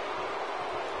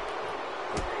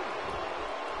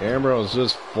 Ambrose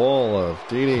just full of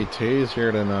DDTs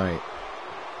here tonight.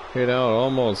 Hit out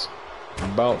almost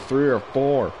about 3 or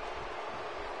 4.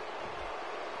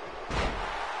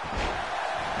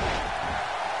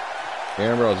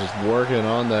 Ambrose just working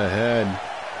on the head.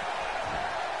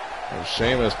 And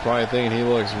Sheamus probably thinking he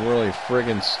looks really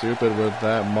friggin' stupid with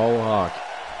that mohawk.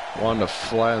 Wanting to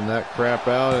flatten that crap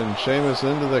out, and Sheamus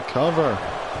into the cover.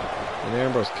 And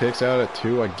Ambrose kicks out at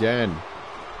 2 again.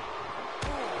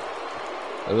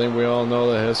 I think we all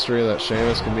know the history that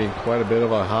Sheamus can be quite a bit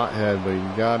of a hothead, but you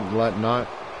gotta let not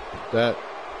that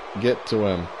get to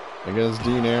him against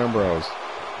Dean Ambrose.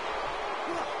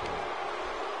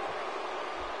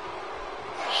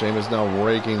 Sheamus now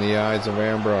raking the eyes of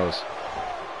Ambrose.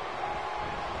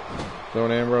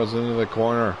 Throwing Ambrose into the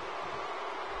corner.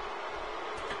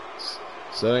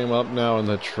 Setting him up now in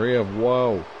the tree of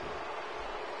woe.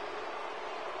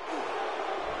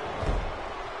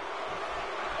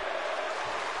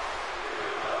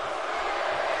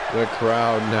 The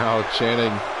crowd now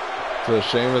chanting to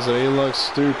Sheamus that he looks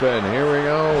stupid. Here we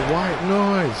go. White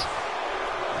noise.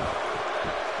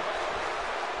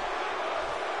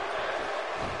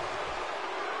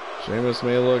 Sheamus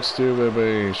may look stupid, but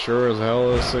he sure as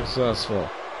hell is successful.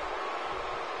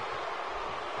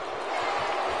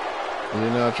 He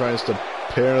now tries to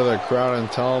peer to the crowd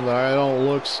and tell them that I don't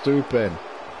look stupid.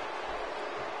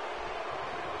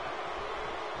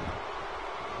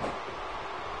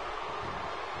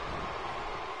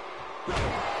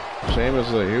 Sheamus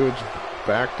is a huge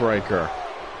backbreaker.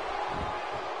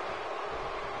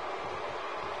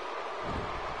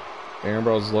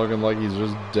 Ambrose looking like he's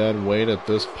just dead weight at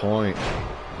this point.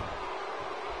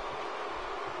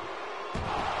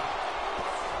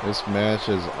 This match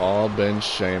has all been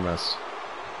Sheamus.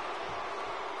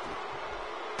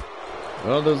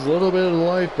 Well, there's a little bit of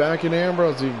life back in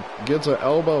Ambrose. He gets an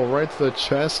elbow right to the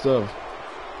chest of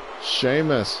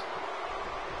Sheamus.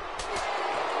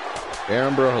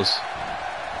 Ambrose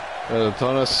with a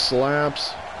ton of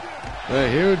slaps and a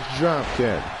huge drop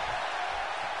kick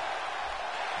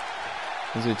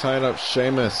as he tied up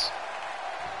Sheamus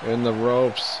in the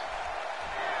ropes.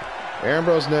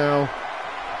 Ambrose now.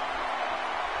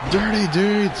 Dirty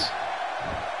deeds.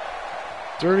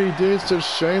 Dirty deeds to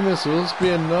Sheamus. Will this be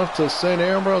enough to send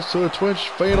Ambrose to a Twitch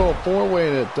fatal 4-way?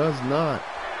 And it does not.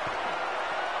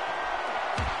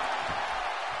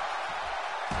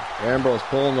 Ambrose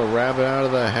pulling the rabbit out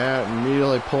of the hat,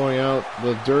 immediately pulling out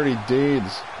the dirty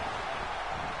deeds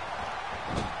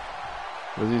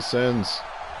as he sends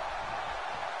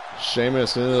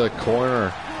Sheamus into the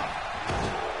corner.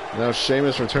 Now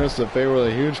Sheamus returns to the favor with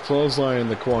a huge clothesline in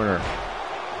the corner.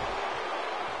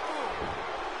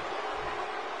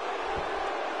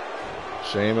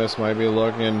 Sheamus might be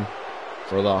looking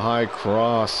for the high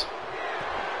cross.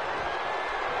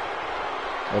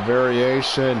 A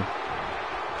variation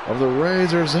of the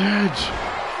Razor's Edge.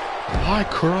 High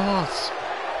cross.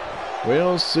 We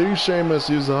don't see Sheamus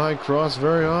use the high cross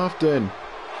very often.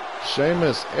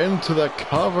 Sheamus into the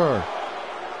cover.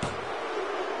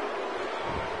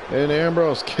 And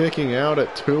Ambrose kicking out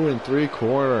at 2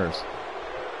 3/4.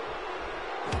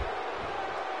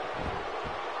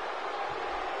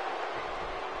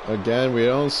 Again, we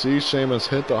don't see Sheamus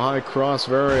hit the high cross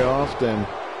very often.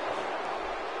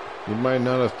 He might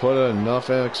not have put enough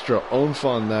extra oomph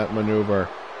on that maneuver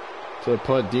to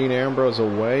put Dean Ambrose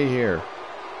away here.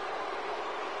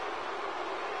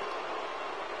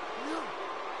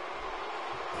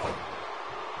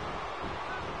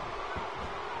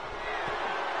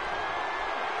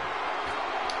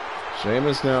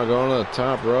 Sheamus now going to the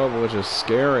top rope, which is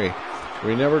scary.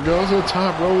 He never goes to the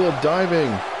top rope with a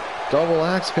diving double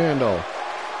axe handle.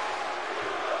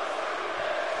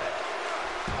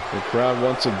 The crowd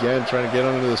once again trying to get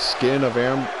under the skin of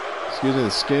the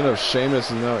skin of Sheamus,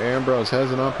 and now Ambrose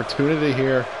has an opportunity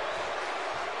here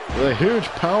with a huge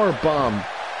power bomb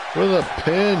with a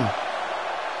pin.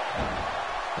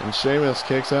 And Sheamus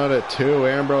kicks out at 2.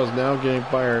 Ambrose now getting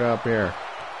fired up here.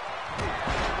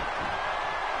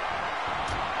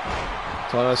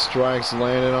 Ton of strikes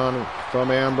landed on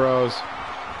from Ambrose.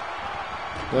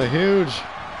 The huge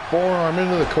forearm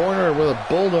into the corner with a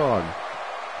bulldog.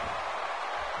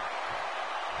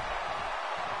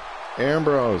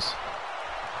 Ambrose.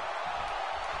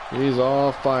 He's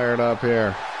all fired up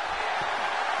here.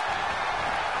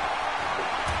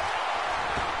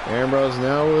 Ambrose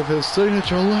now with his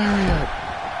signature lariat.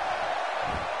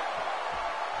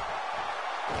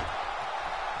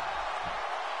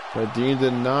 But Dean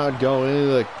did not go into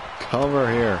the cover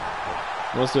here.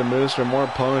 Wants to administer more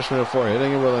punishment before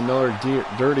hitting him with another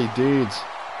dirty deeds.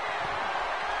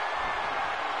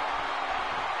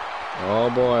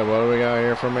 Oh boy, what do we got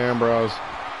here from Ambrose?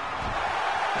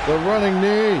 The running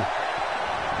knee.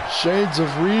 Shades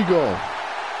of Regal.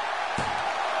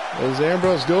 As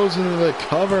Ambrose goes into the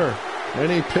cover, and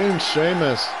he pins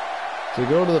Sheamus to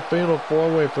go to the Fatal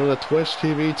 4-Way for the Twitch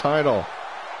TV title.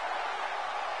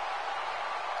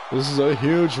 This is a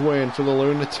huge win for the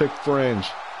Lunatic Fringe.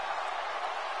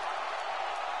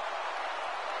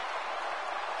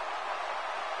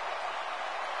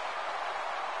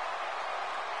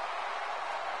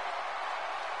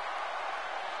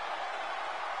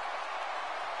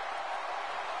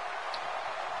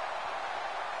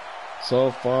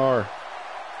 So far,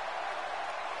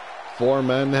 4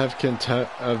 men have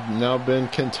now been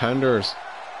contenders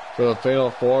for the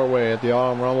Fatal 4-Way at the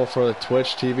Autumn Rumble for the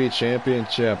Twitch TV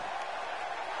Championship.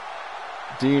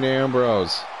 Dean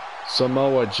Ambrose,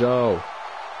 Samoa Joe,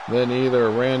 then either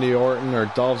Randy Orton or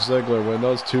Dolph Ziggler when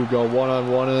those two go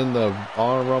one-on-one in the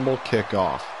Autumn Rumble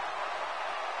kickoff.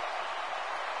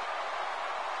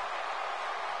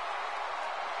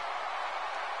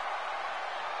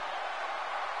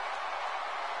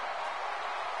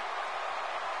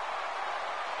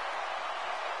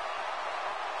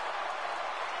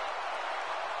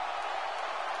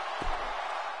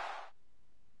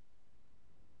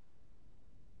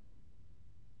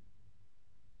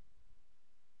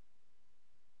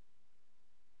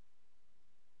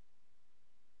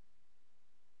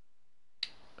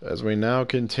 As we now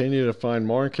continue to find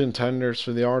more contenders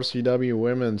for the RCW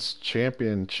Women's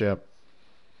Championship.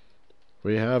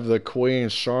 We have the Queen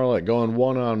Charlotte going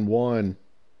one-on-one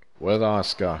with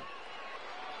Asuka.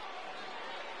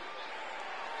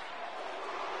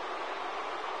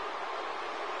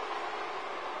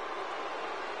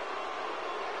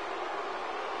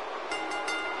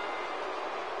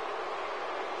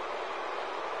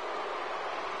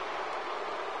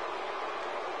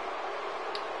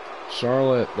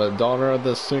 Charlotte, the daughter of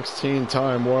the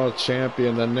 16-time world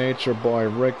champion, the Nature Boy,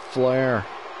 Ric Flair.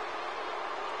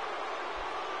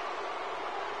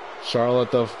 Charlotte,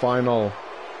 the final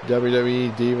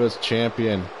WWE Divas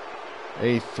champion,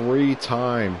 a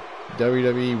 3-time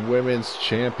WWE Women's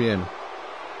champion.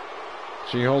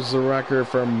 She holds the record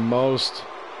for most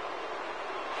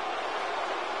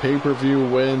pay-per-view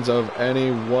wins of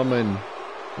any woman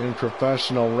in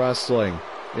professional wrestling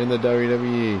in the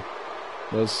WWE.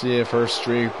 Let's see if her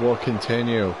streak will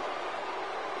continue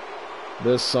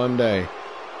this Sunday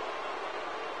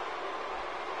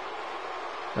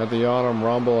at the Autumn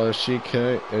Rumble, as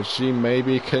she may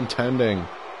be contending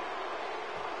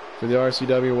for the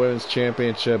RCW Women's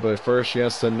Championship, but first she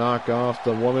has to knock off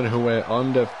the woman who went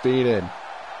undefeated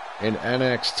in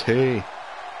NXT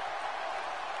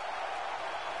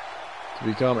to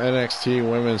become NXT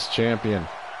Women's Champion.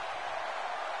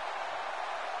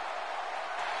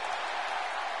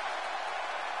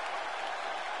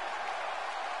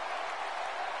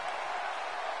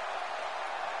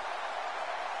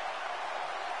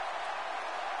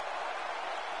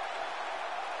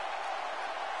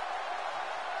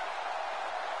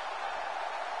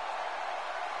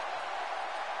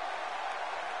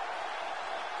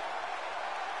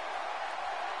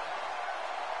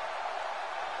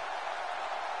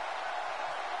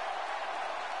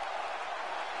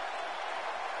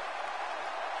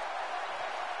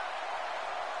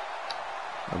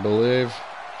 I believe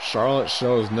Charlotte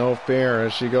shows no fear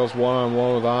as she goes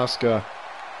one-on-one with Asuka.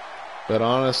 But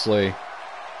honestly,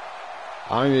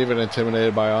 I'm even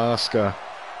intimidated by Asuka.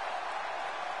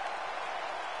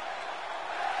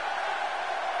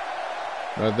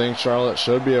 I think Charlotte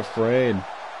should be afraid.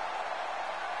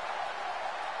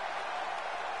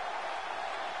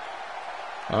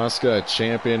 Asuka,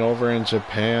 champion over in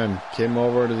Japan, came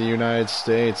over to the United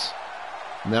States.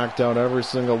 Knocked out every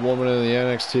single woman in the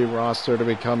NXT roster to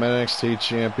become NXT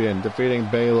champion, defeating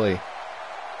Bayley.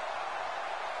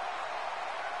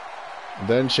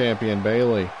 Then champion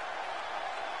Bayley.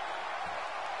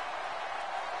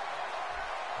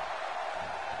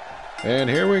 And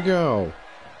here we go.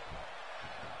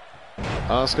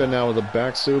 Asuka now with a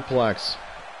back suplex.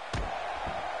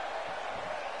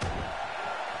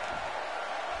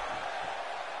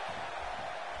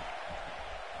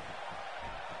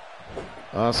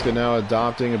 Asuka now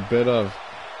adopting a bit of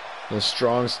the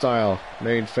strong style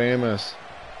made famous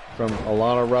from a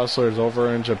lot of wrestlers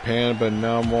over in Japan, but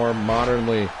now more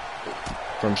modernly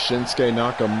from Shinsuke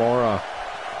Nakamura.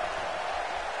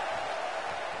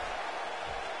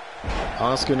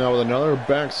 Asuka now with another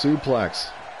back suplex.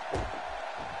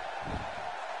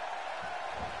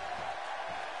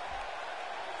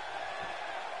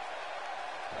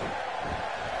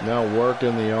 Now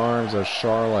working the arms of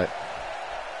Charlotte,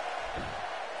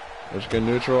 which can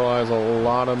neutralize a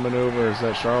lot of maneuvers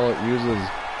that Charlotte uses.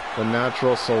 The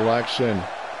natural selection.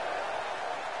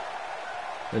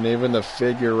 And even the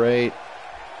figure eight.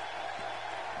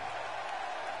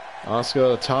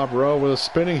 Asuka the top row with a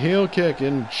spinning heel kick,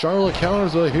 and Charlotte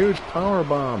counters with a huge power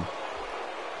bomb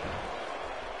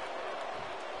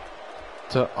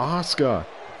to Asuka.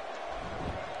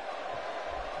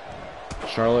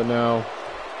 Charlotte now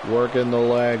working the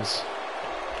legs.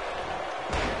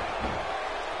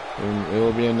 And it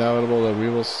will be inevitable that we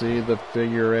will see the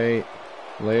figure eight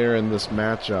later in this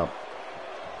matchup.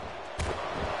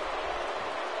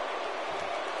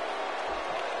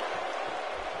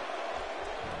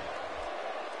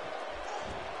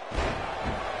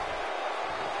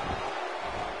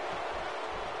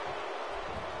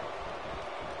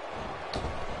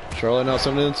 Charlotte now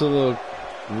sending into the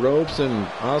ropes, and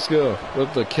Asuka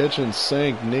with the kitchen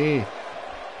sink knee.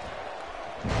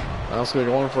 Asuka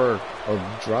going for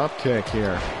a drop kick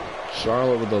here.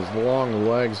 Charlotte with those long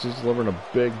legs just delivering a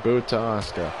big boot to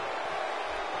Asuka.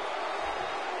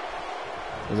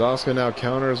 As Asuka now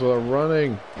counters with a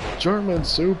running German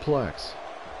suplex.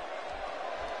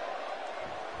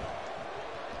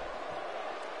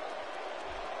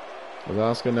 As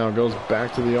Asuka now goes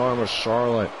back to the arm of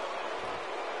Charlotte.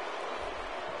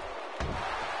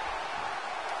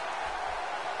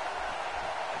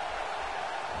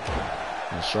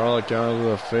 And Charlotte counters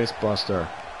with a face buster.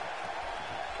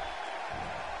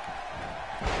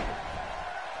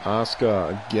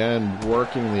 Asuka again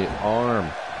working the arm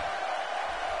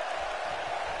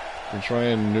and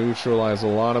trying to neutralize a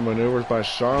lot of maneuvers by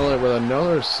Charlotte with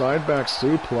another side back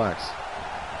suplex.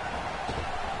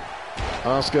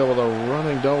 Asuka with a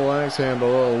running double axe handle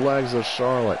to the legs of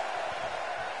Charlotte.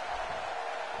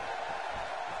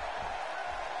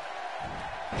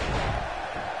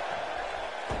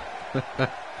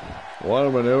 What a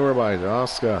maneuver by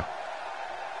Asuka.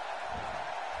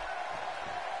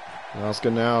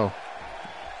 Asuka now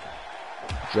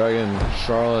dragging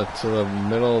Charlotte to the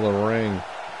middle of the ring.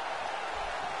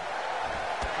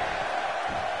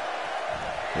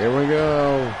 Here we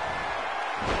go.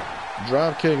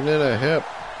 Drop kick into the hip.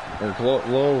 Or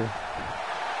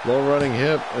low running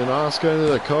hip. And Asuka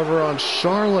into the cover on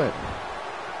Charlotte.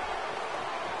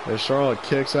 As Charlotte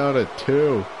kicks out at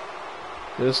 2.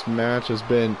 This match has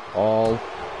been all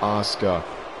Asuka.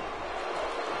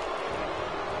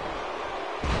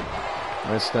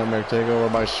 Nice snapback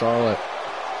takeover by Charlotte.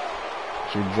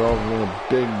 She drove with the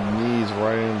big knees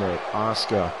right into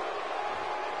Asuka.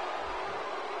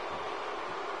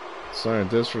 Sign of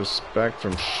disrespect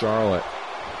from Charlotte.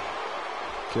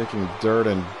 Kicking dirt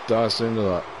and dust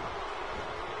into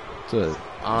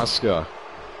Asuka.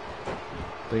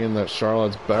 Thinking that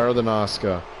Charlotte's better than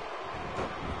Asuka.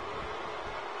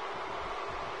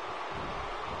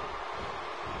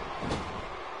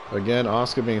 Again,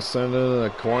 Asuka being sent into the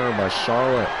corner by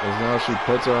Charlotte as now she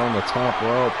puts her on the top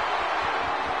rope.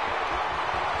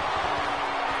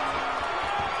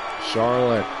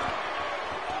 Charlotte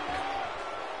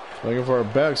looking for a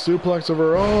back suplex of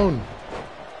her own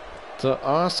to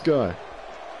Asuka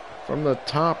from the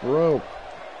top rope.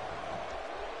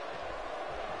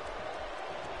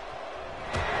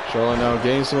 Charlotte now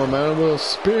gains some momentum with a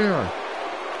spear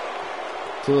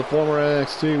to the former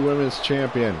NXT Women's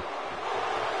Champion.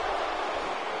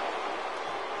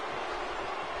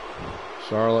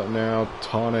 Charlotte now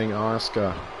taunting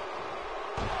Asuka.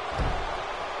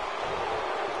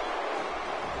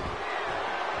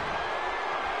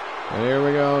 And here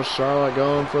we go, Charlotte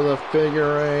going for the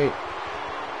figure eight.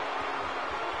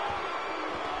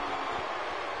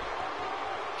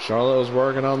 Charlotte was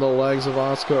working on the legs of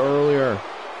Asuka earlier.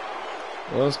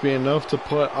 Will this be enough to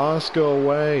put Asuka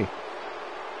away?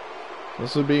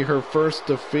 This would be her first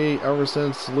defeat ever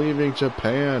since leaving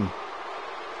Japan.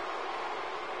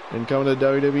 And coming to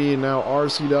WWE, now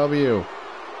RCW.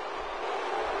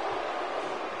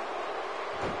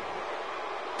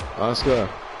 Asuka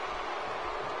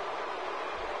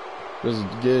just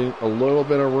getting a little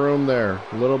bit of room there,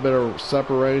 a little bit of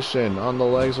separation on the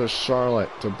legs of Charlotte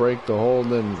to break the hold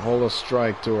and hold a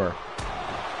strike to her.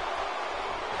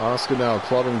 Asuka now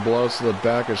clubbing blows to the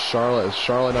back of Charlotte as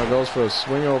Charlotte now goes for a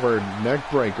swing over neck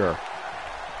breaker.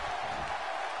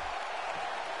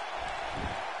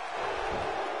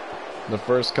 The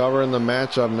first cover in the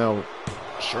matchup now.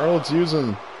 Charlotte's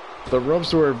using the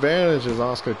ropes to her advantage as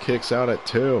Asuka kicks out at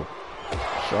 2.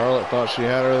 Charlotte thought she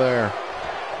had her there.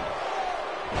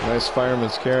 Nice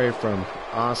fireman's carry from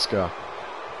Asuka.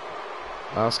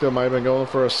 Asuka might have been going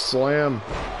for a slam.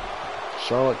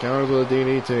 Charlotte counters with a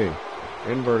DDT.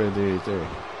 Inverted DDT.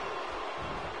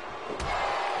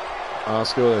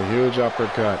 Asuka with a huge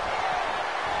uppercut.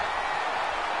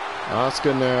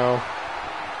 Asuka now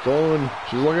going.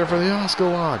 She's looking for the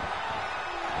Asuka lock.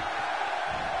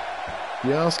 The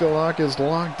Asuka lock is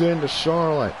locked into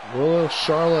Charlotte. Will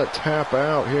Charlotte tap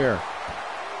out here?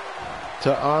 To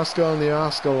Asuka on the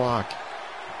Asuka lock.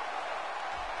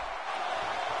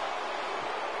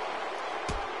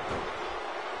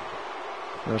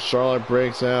 Now Charlotte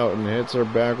breaks out and hits her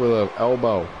back with an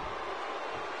elbow.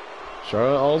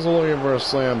 Charlotte also looking for a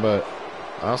slam, but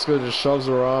Asuka just shoves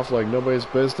her off like nobody's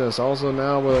business. Also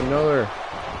now with another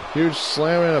huge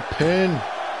slam and a pin.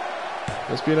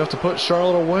 This be enough to put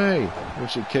Charlotte away when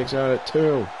she kicks out at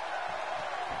 2.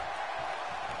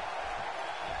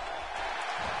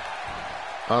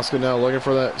 Asuka now looking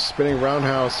for that spinning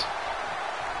roundhouse,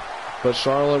 but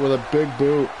Charlotte with a big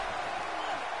boot.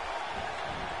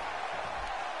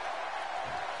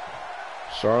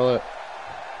 Charlotte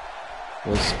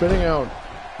was spinning out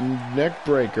neck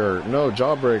breaker, no,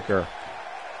 jawbreaker.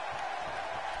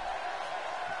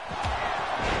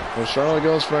 And Charlotte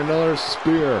goes for another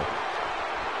spear.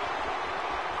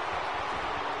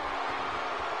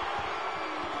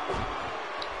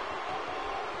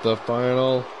 The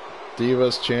final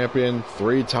Divas champion,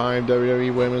 3-time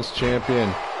WWE Women's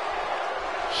Champion,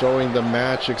 showing the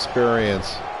match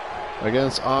experience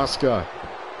against Asuka.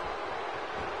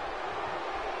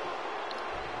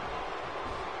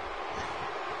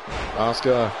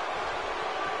 Asuka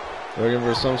looking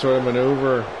for some sort of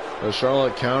maneuver, but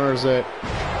Charlotte counters it.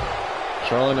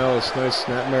 Charlotte now with a nice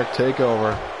snapmare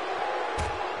takeover.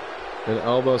 And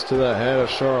elbows to the head of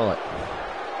Charlotte.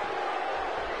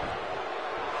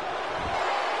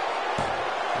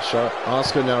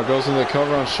 Asuka now goes into the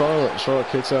cover on Charlotte. Charlotte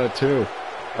kicks out at 2.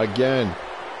 Again,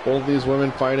 both these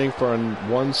women fighting for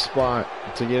one spot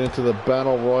to get into the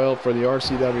Battle Royal for the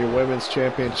RCW Women's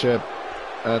Championship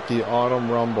at the Autumn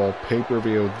Rumble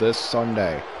pay-per-view this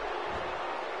Sunday.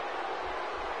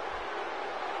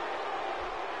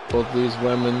 Both these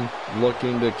women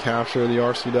looking to capture the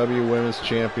RCW Women's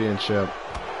Championship,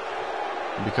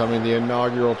 becoming the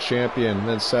inaugural champion,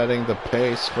 then setting the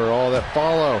pace for all that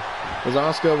follow. Is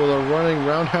Asuka with a running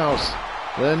roundhouse,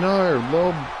 then another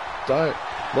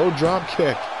low drop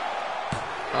kick.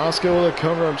 Asuka with a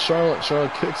cover on Charlotte.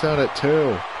 Charlotte kicks out at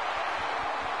 2.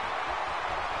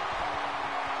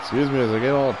 Excuse me as I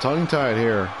get all tongue-tied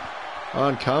here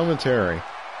on commentary.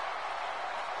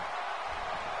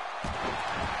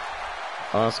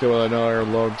 Asuka with another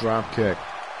low drop kick.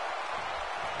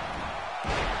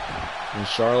 And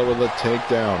Charlotte with a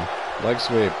takedown. Leg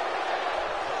sweep.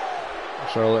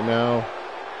 Charlotte now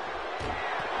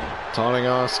taunting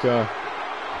Asuka.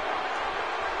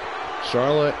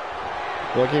 Charlotte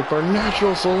looking for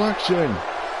natural selection.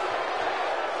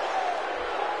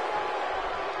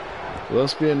 Will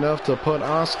this be enough to put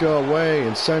Asuka away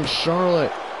and send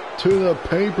Charlotte to the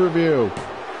pay-per-view?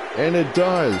 And it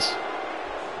does.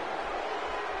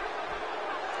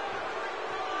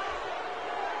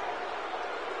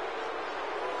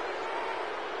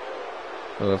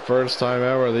 For the first time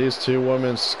ever, these two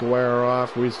women square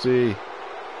off. We see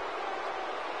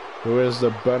who is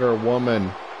the better woman.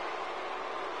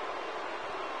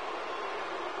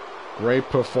 Great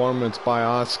performance by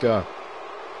Asuka.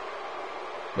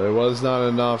 But it was not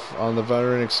enough on the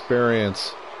veteran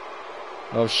experience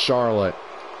of Charlotte.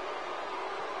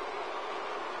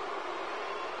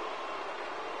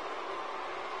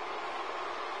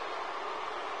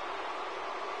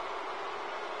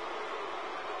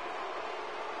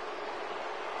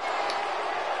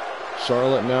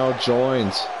 Charlotte now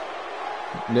joins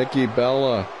Nikki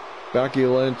Bella, Becky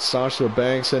Lynch, Sasha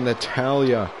Banks, and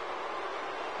Natalya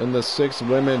in the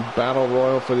 6-women battle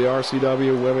royal for the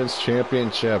RCW Women's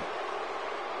Championship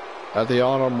at the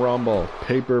Autumn Rumble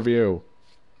pay-per-view.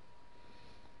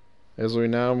 As we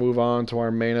now move on to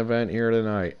our main event here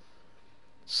tonight,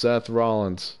 Seth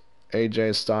Rollins,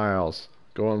 AJ Styles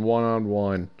going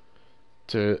one-on-one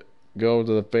to go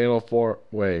to the Fatal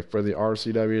 4-Way for the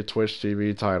RCW Twitch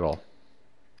TV title.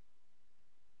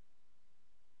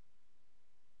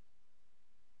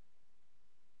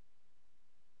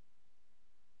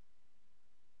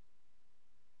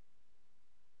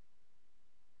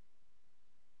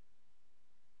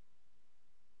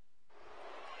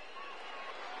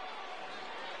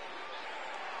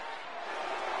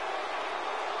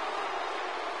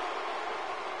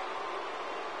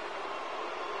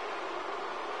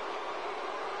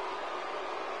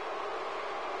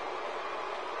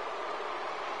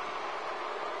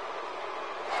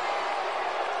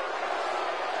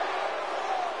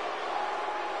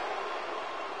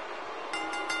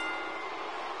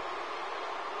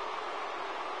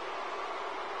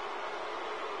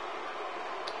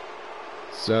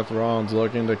 Seth Rollins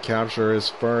looking to capture his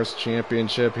first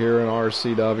championship here in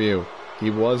RCW. He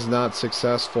was not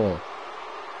successful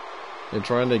in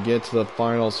trying to get to the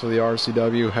finals for the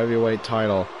RCW heavyweight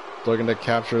title. Looking to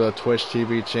capture the Twitch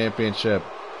TV championship.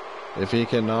 If he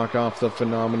can knock off the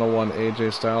phenomenal one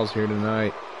AJ Styles here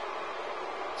tonight.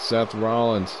 Seth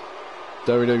Rollins,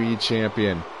 WWE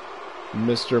champion,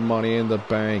 Mr. Money in the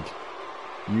Bank,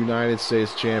 United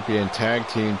States champion, tag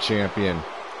team champion.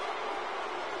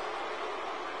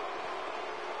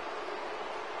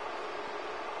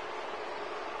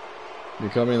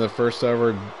 Becoming the first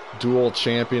ever dual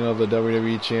champion of the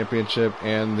WWE Championship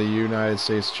and the United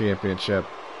States Championship.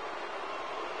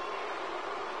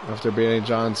 After beating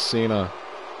John Cena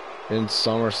in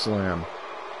SummerSlam.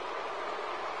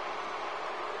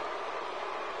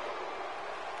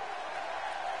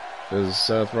 As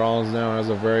Seth Rollins now has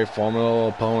a very formidable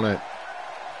opponent.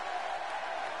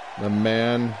 The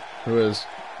man who has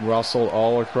wrestled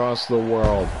all across the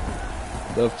world.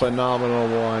 The phenomenal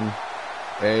one,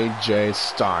 AJ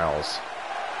Styles.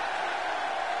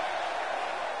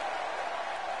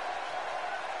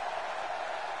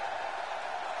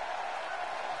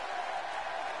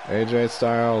 AJ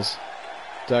Styles,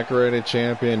 decorated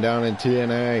champion down in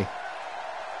TNA.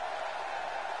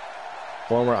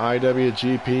 Former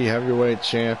IWGP heavyweight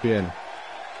champion.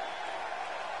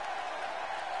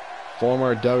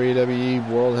 Former WWE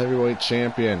World Heavyweight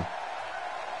Champion.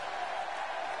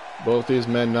 Both these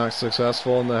men not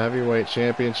successful in the heavyweight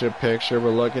championship picture, but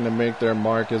looking to make their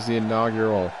mark as the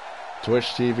inaugural Twitch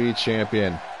TV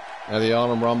champion at the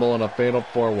Autumn Rumble in a Fatal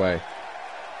 4-Way.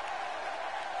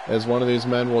 As one of these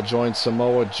men will join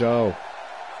Samoa Joe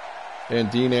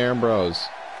and Dean Ambrose.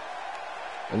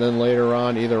 And then later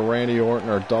on, either Randy Orton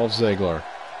or Dolph Ziggler.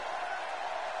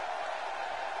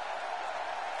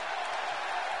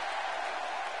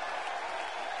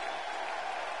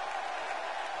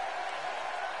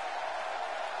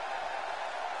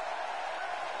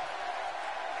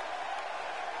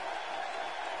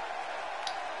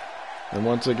 And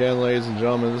once again, ladies and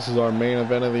gentlemen, this is our main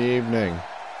event of the evening.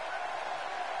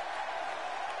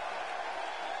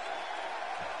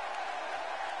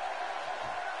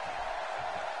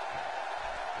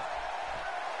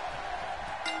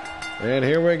 And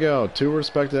here we go. Two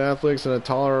respected athletes and a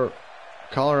collar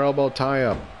elbow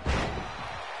tie-up.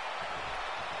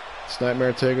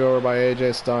 Snapmare takeover by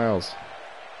AJ Styles.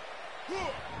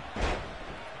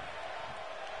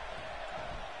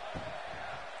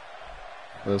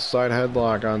 The side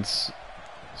headlock on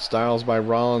Styles by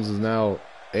Rollins is now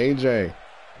AJ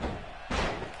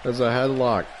There's a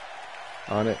headlock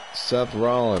on it. Seth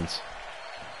Rollins.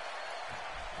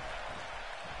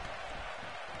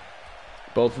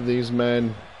 Both of these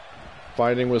men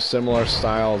fighting with similar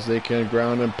styles. They can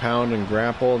ground and pound and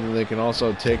grapple, and they can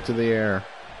also take to the air.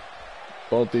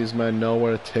 Both these men know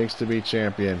what it takes to be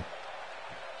champion.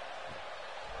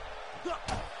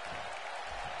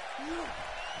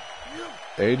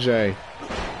 AJ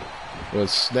with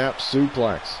snap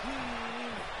suplex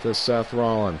to Seth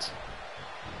Rollins.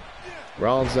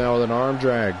 Rollins now with an arm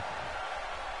drag.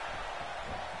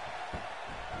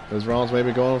 As Rollins may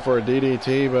be going for a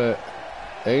DDT, but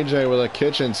AJ with a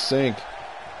kitchen sink.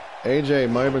 AJ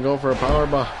might have been going for a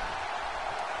powerbomb.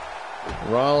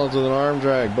 Rollins with an arm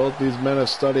drag. Both these men have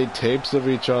studied tapes of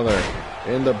each other.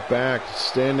 In the back,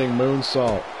 standing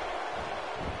moonsault.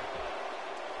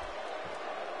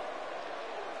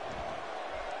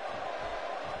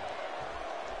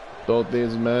 Both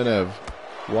these men have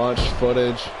watched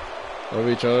footage of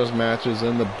each other's matches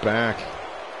in the back,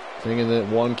 thinking that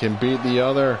one can beat the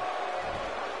other.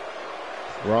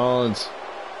 Rollins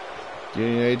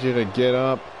getting AJ to get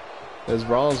up as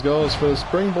Rollins goes for the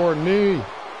springboard knee.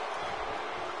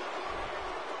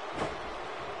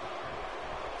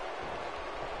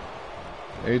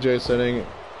 AJ sending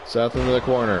Seth into the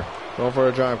corner, going for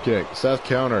a drop kick. Seth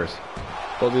counters.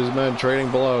 Both these men trading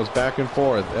blows back and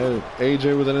forth. And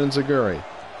AJ with an enziguri.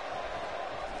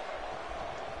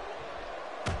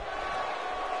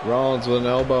 Rollins with an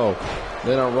elbow.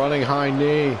 Then a running high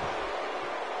knee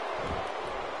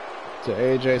to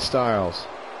AJ Styles.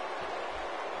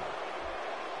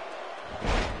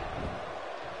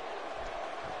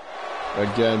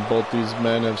 Again, both these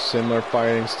men have similar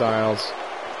fighting styles.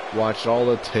 Watched all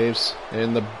the tapes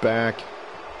in the back,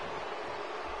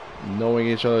 knowing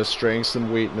each other's strengths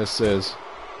and weaknesses.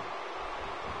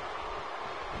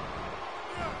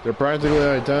 They're practically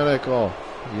identical,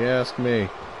 if you ask me.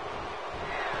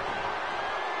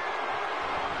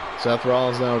 Seth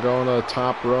Rollins now going to the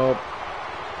top rope.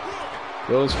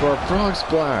 Goes for a frog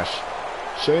splash.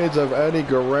 Shades of Eddie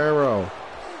Guerrero.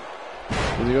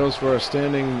 As he goes for a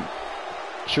standing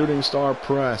shooting star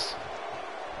press.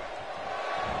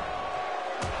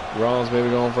 Rollins maybe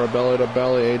going for a belly to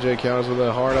belly. AJ counters with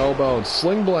a hard elbow and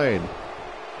sling blade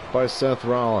by Seth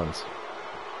Rollins.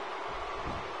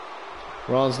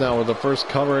 Rollins now with the first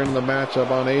cover in the matchup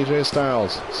on AJ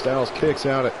Styles. Styles kicks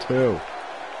out at 2.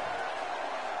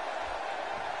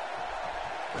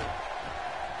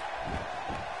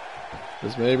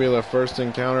 This may be the first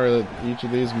encounter that each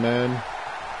of these men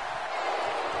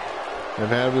have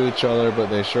had with each other, but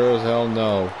they sure as hell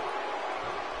know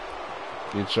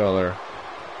each other.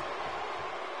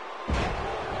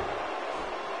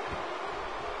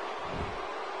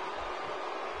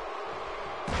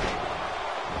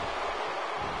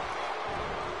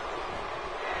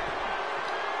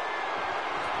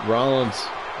 Rollins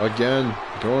again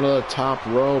going to the top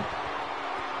rope.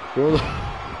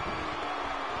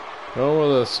 Going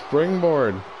with a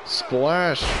springboard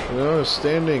splash. Another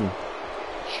standing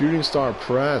shooting star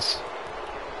press.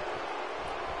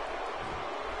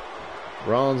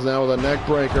 Rollins now with a neck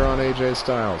breaker on AJ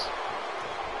Styles.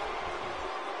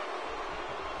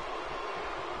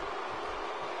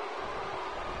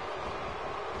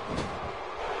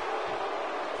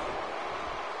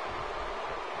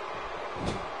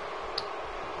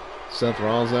 Seth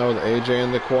Rollins now with AJ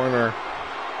in the corner.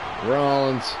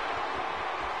 Rollins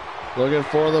looking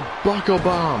for the buckle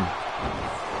bomb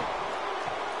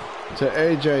to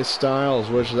AJ Styles,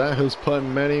 which that has put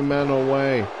many men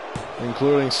away,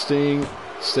 including Sting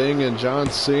and John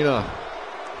Cena.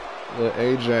 The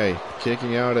AJ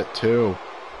kicking out at 2.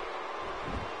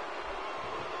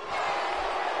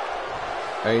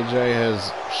 AJ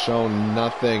has shown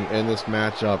nothing in this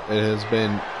matchup. It has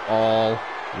been all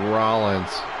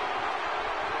Rollins.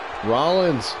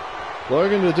 Rollins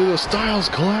looking to do the Styles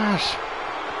Clash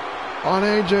on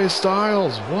AJ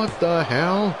Styles. What the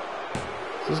hell?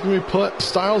 This is going to be put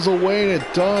Styles away, and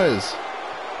it does.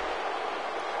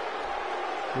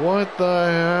 What the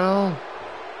hell?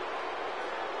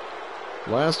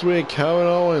 Last week, Kevin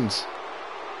Owens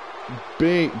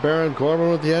beat Baron Corbin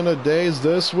with the end of days.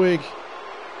 This week,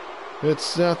 it's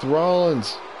Seth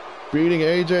Rollins beating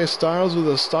AJ Styles with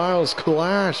a Styles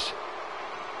Clash.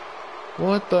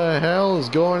 What the hell is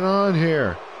going on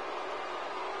here?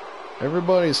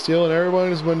 Everybody's stealing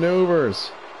everybody's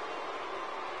maneuvers.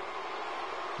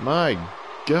 My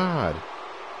God.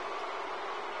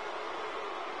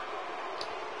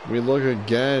 We look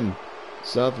again.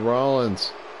 Seth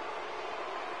Rollins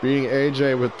beating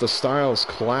AJ with the Styles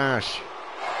Clash.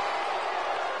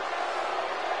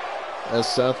 As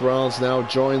Seth Rollins now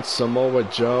joins Samoa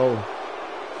Joe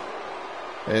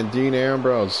and Dean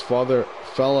Ambrose,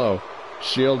 fellow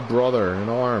Shield brother in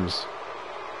arms.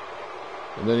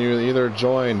 And then you either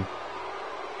join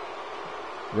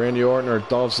Randy Orton or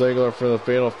Dolph Ziggler for the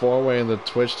Fatal 4-Way in the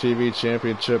Twitch TV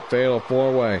Championship Fatal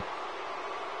 4-Way.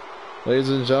 Ladies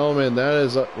and gentlemen, that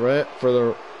is it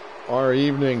for our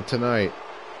evening tonight.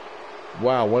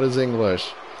 Wow, what is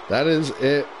English? That is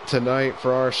it tonight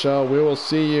for our show. We will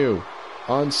see you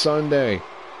on Sunday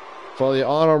for the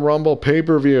Autumn Rumble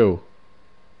pay-per-view.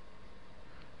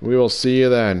 We will see you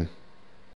then.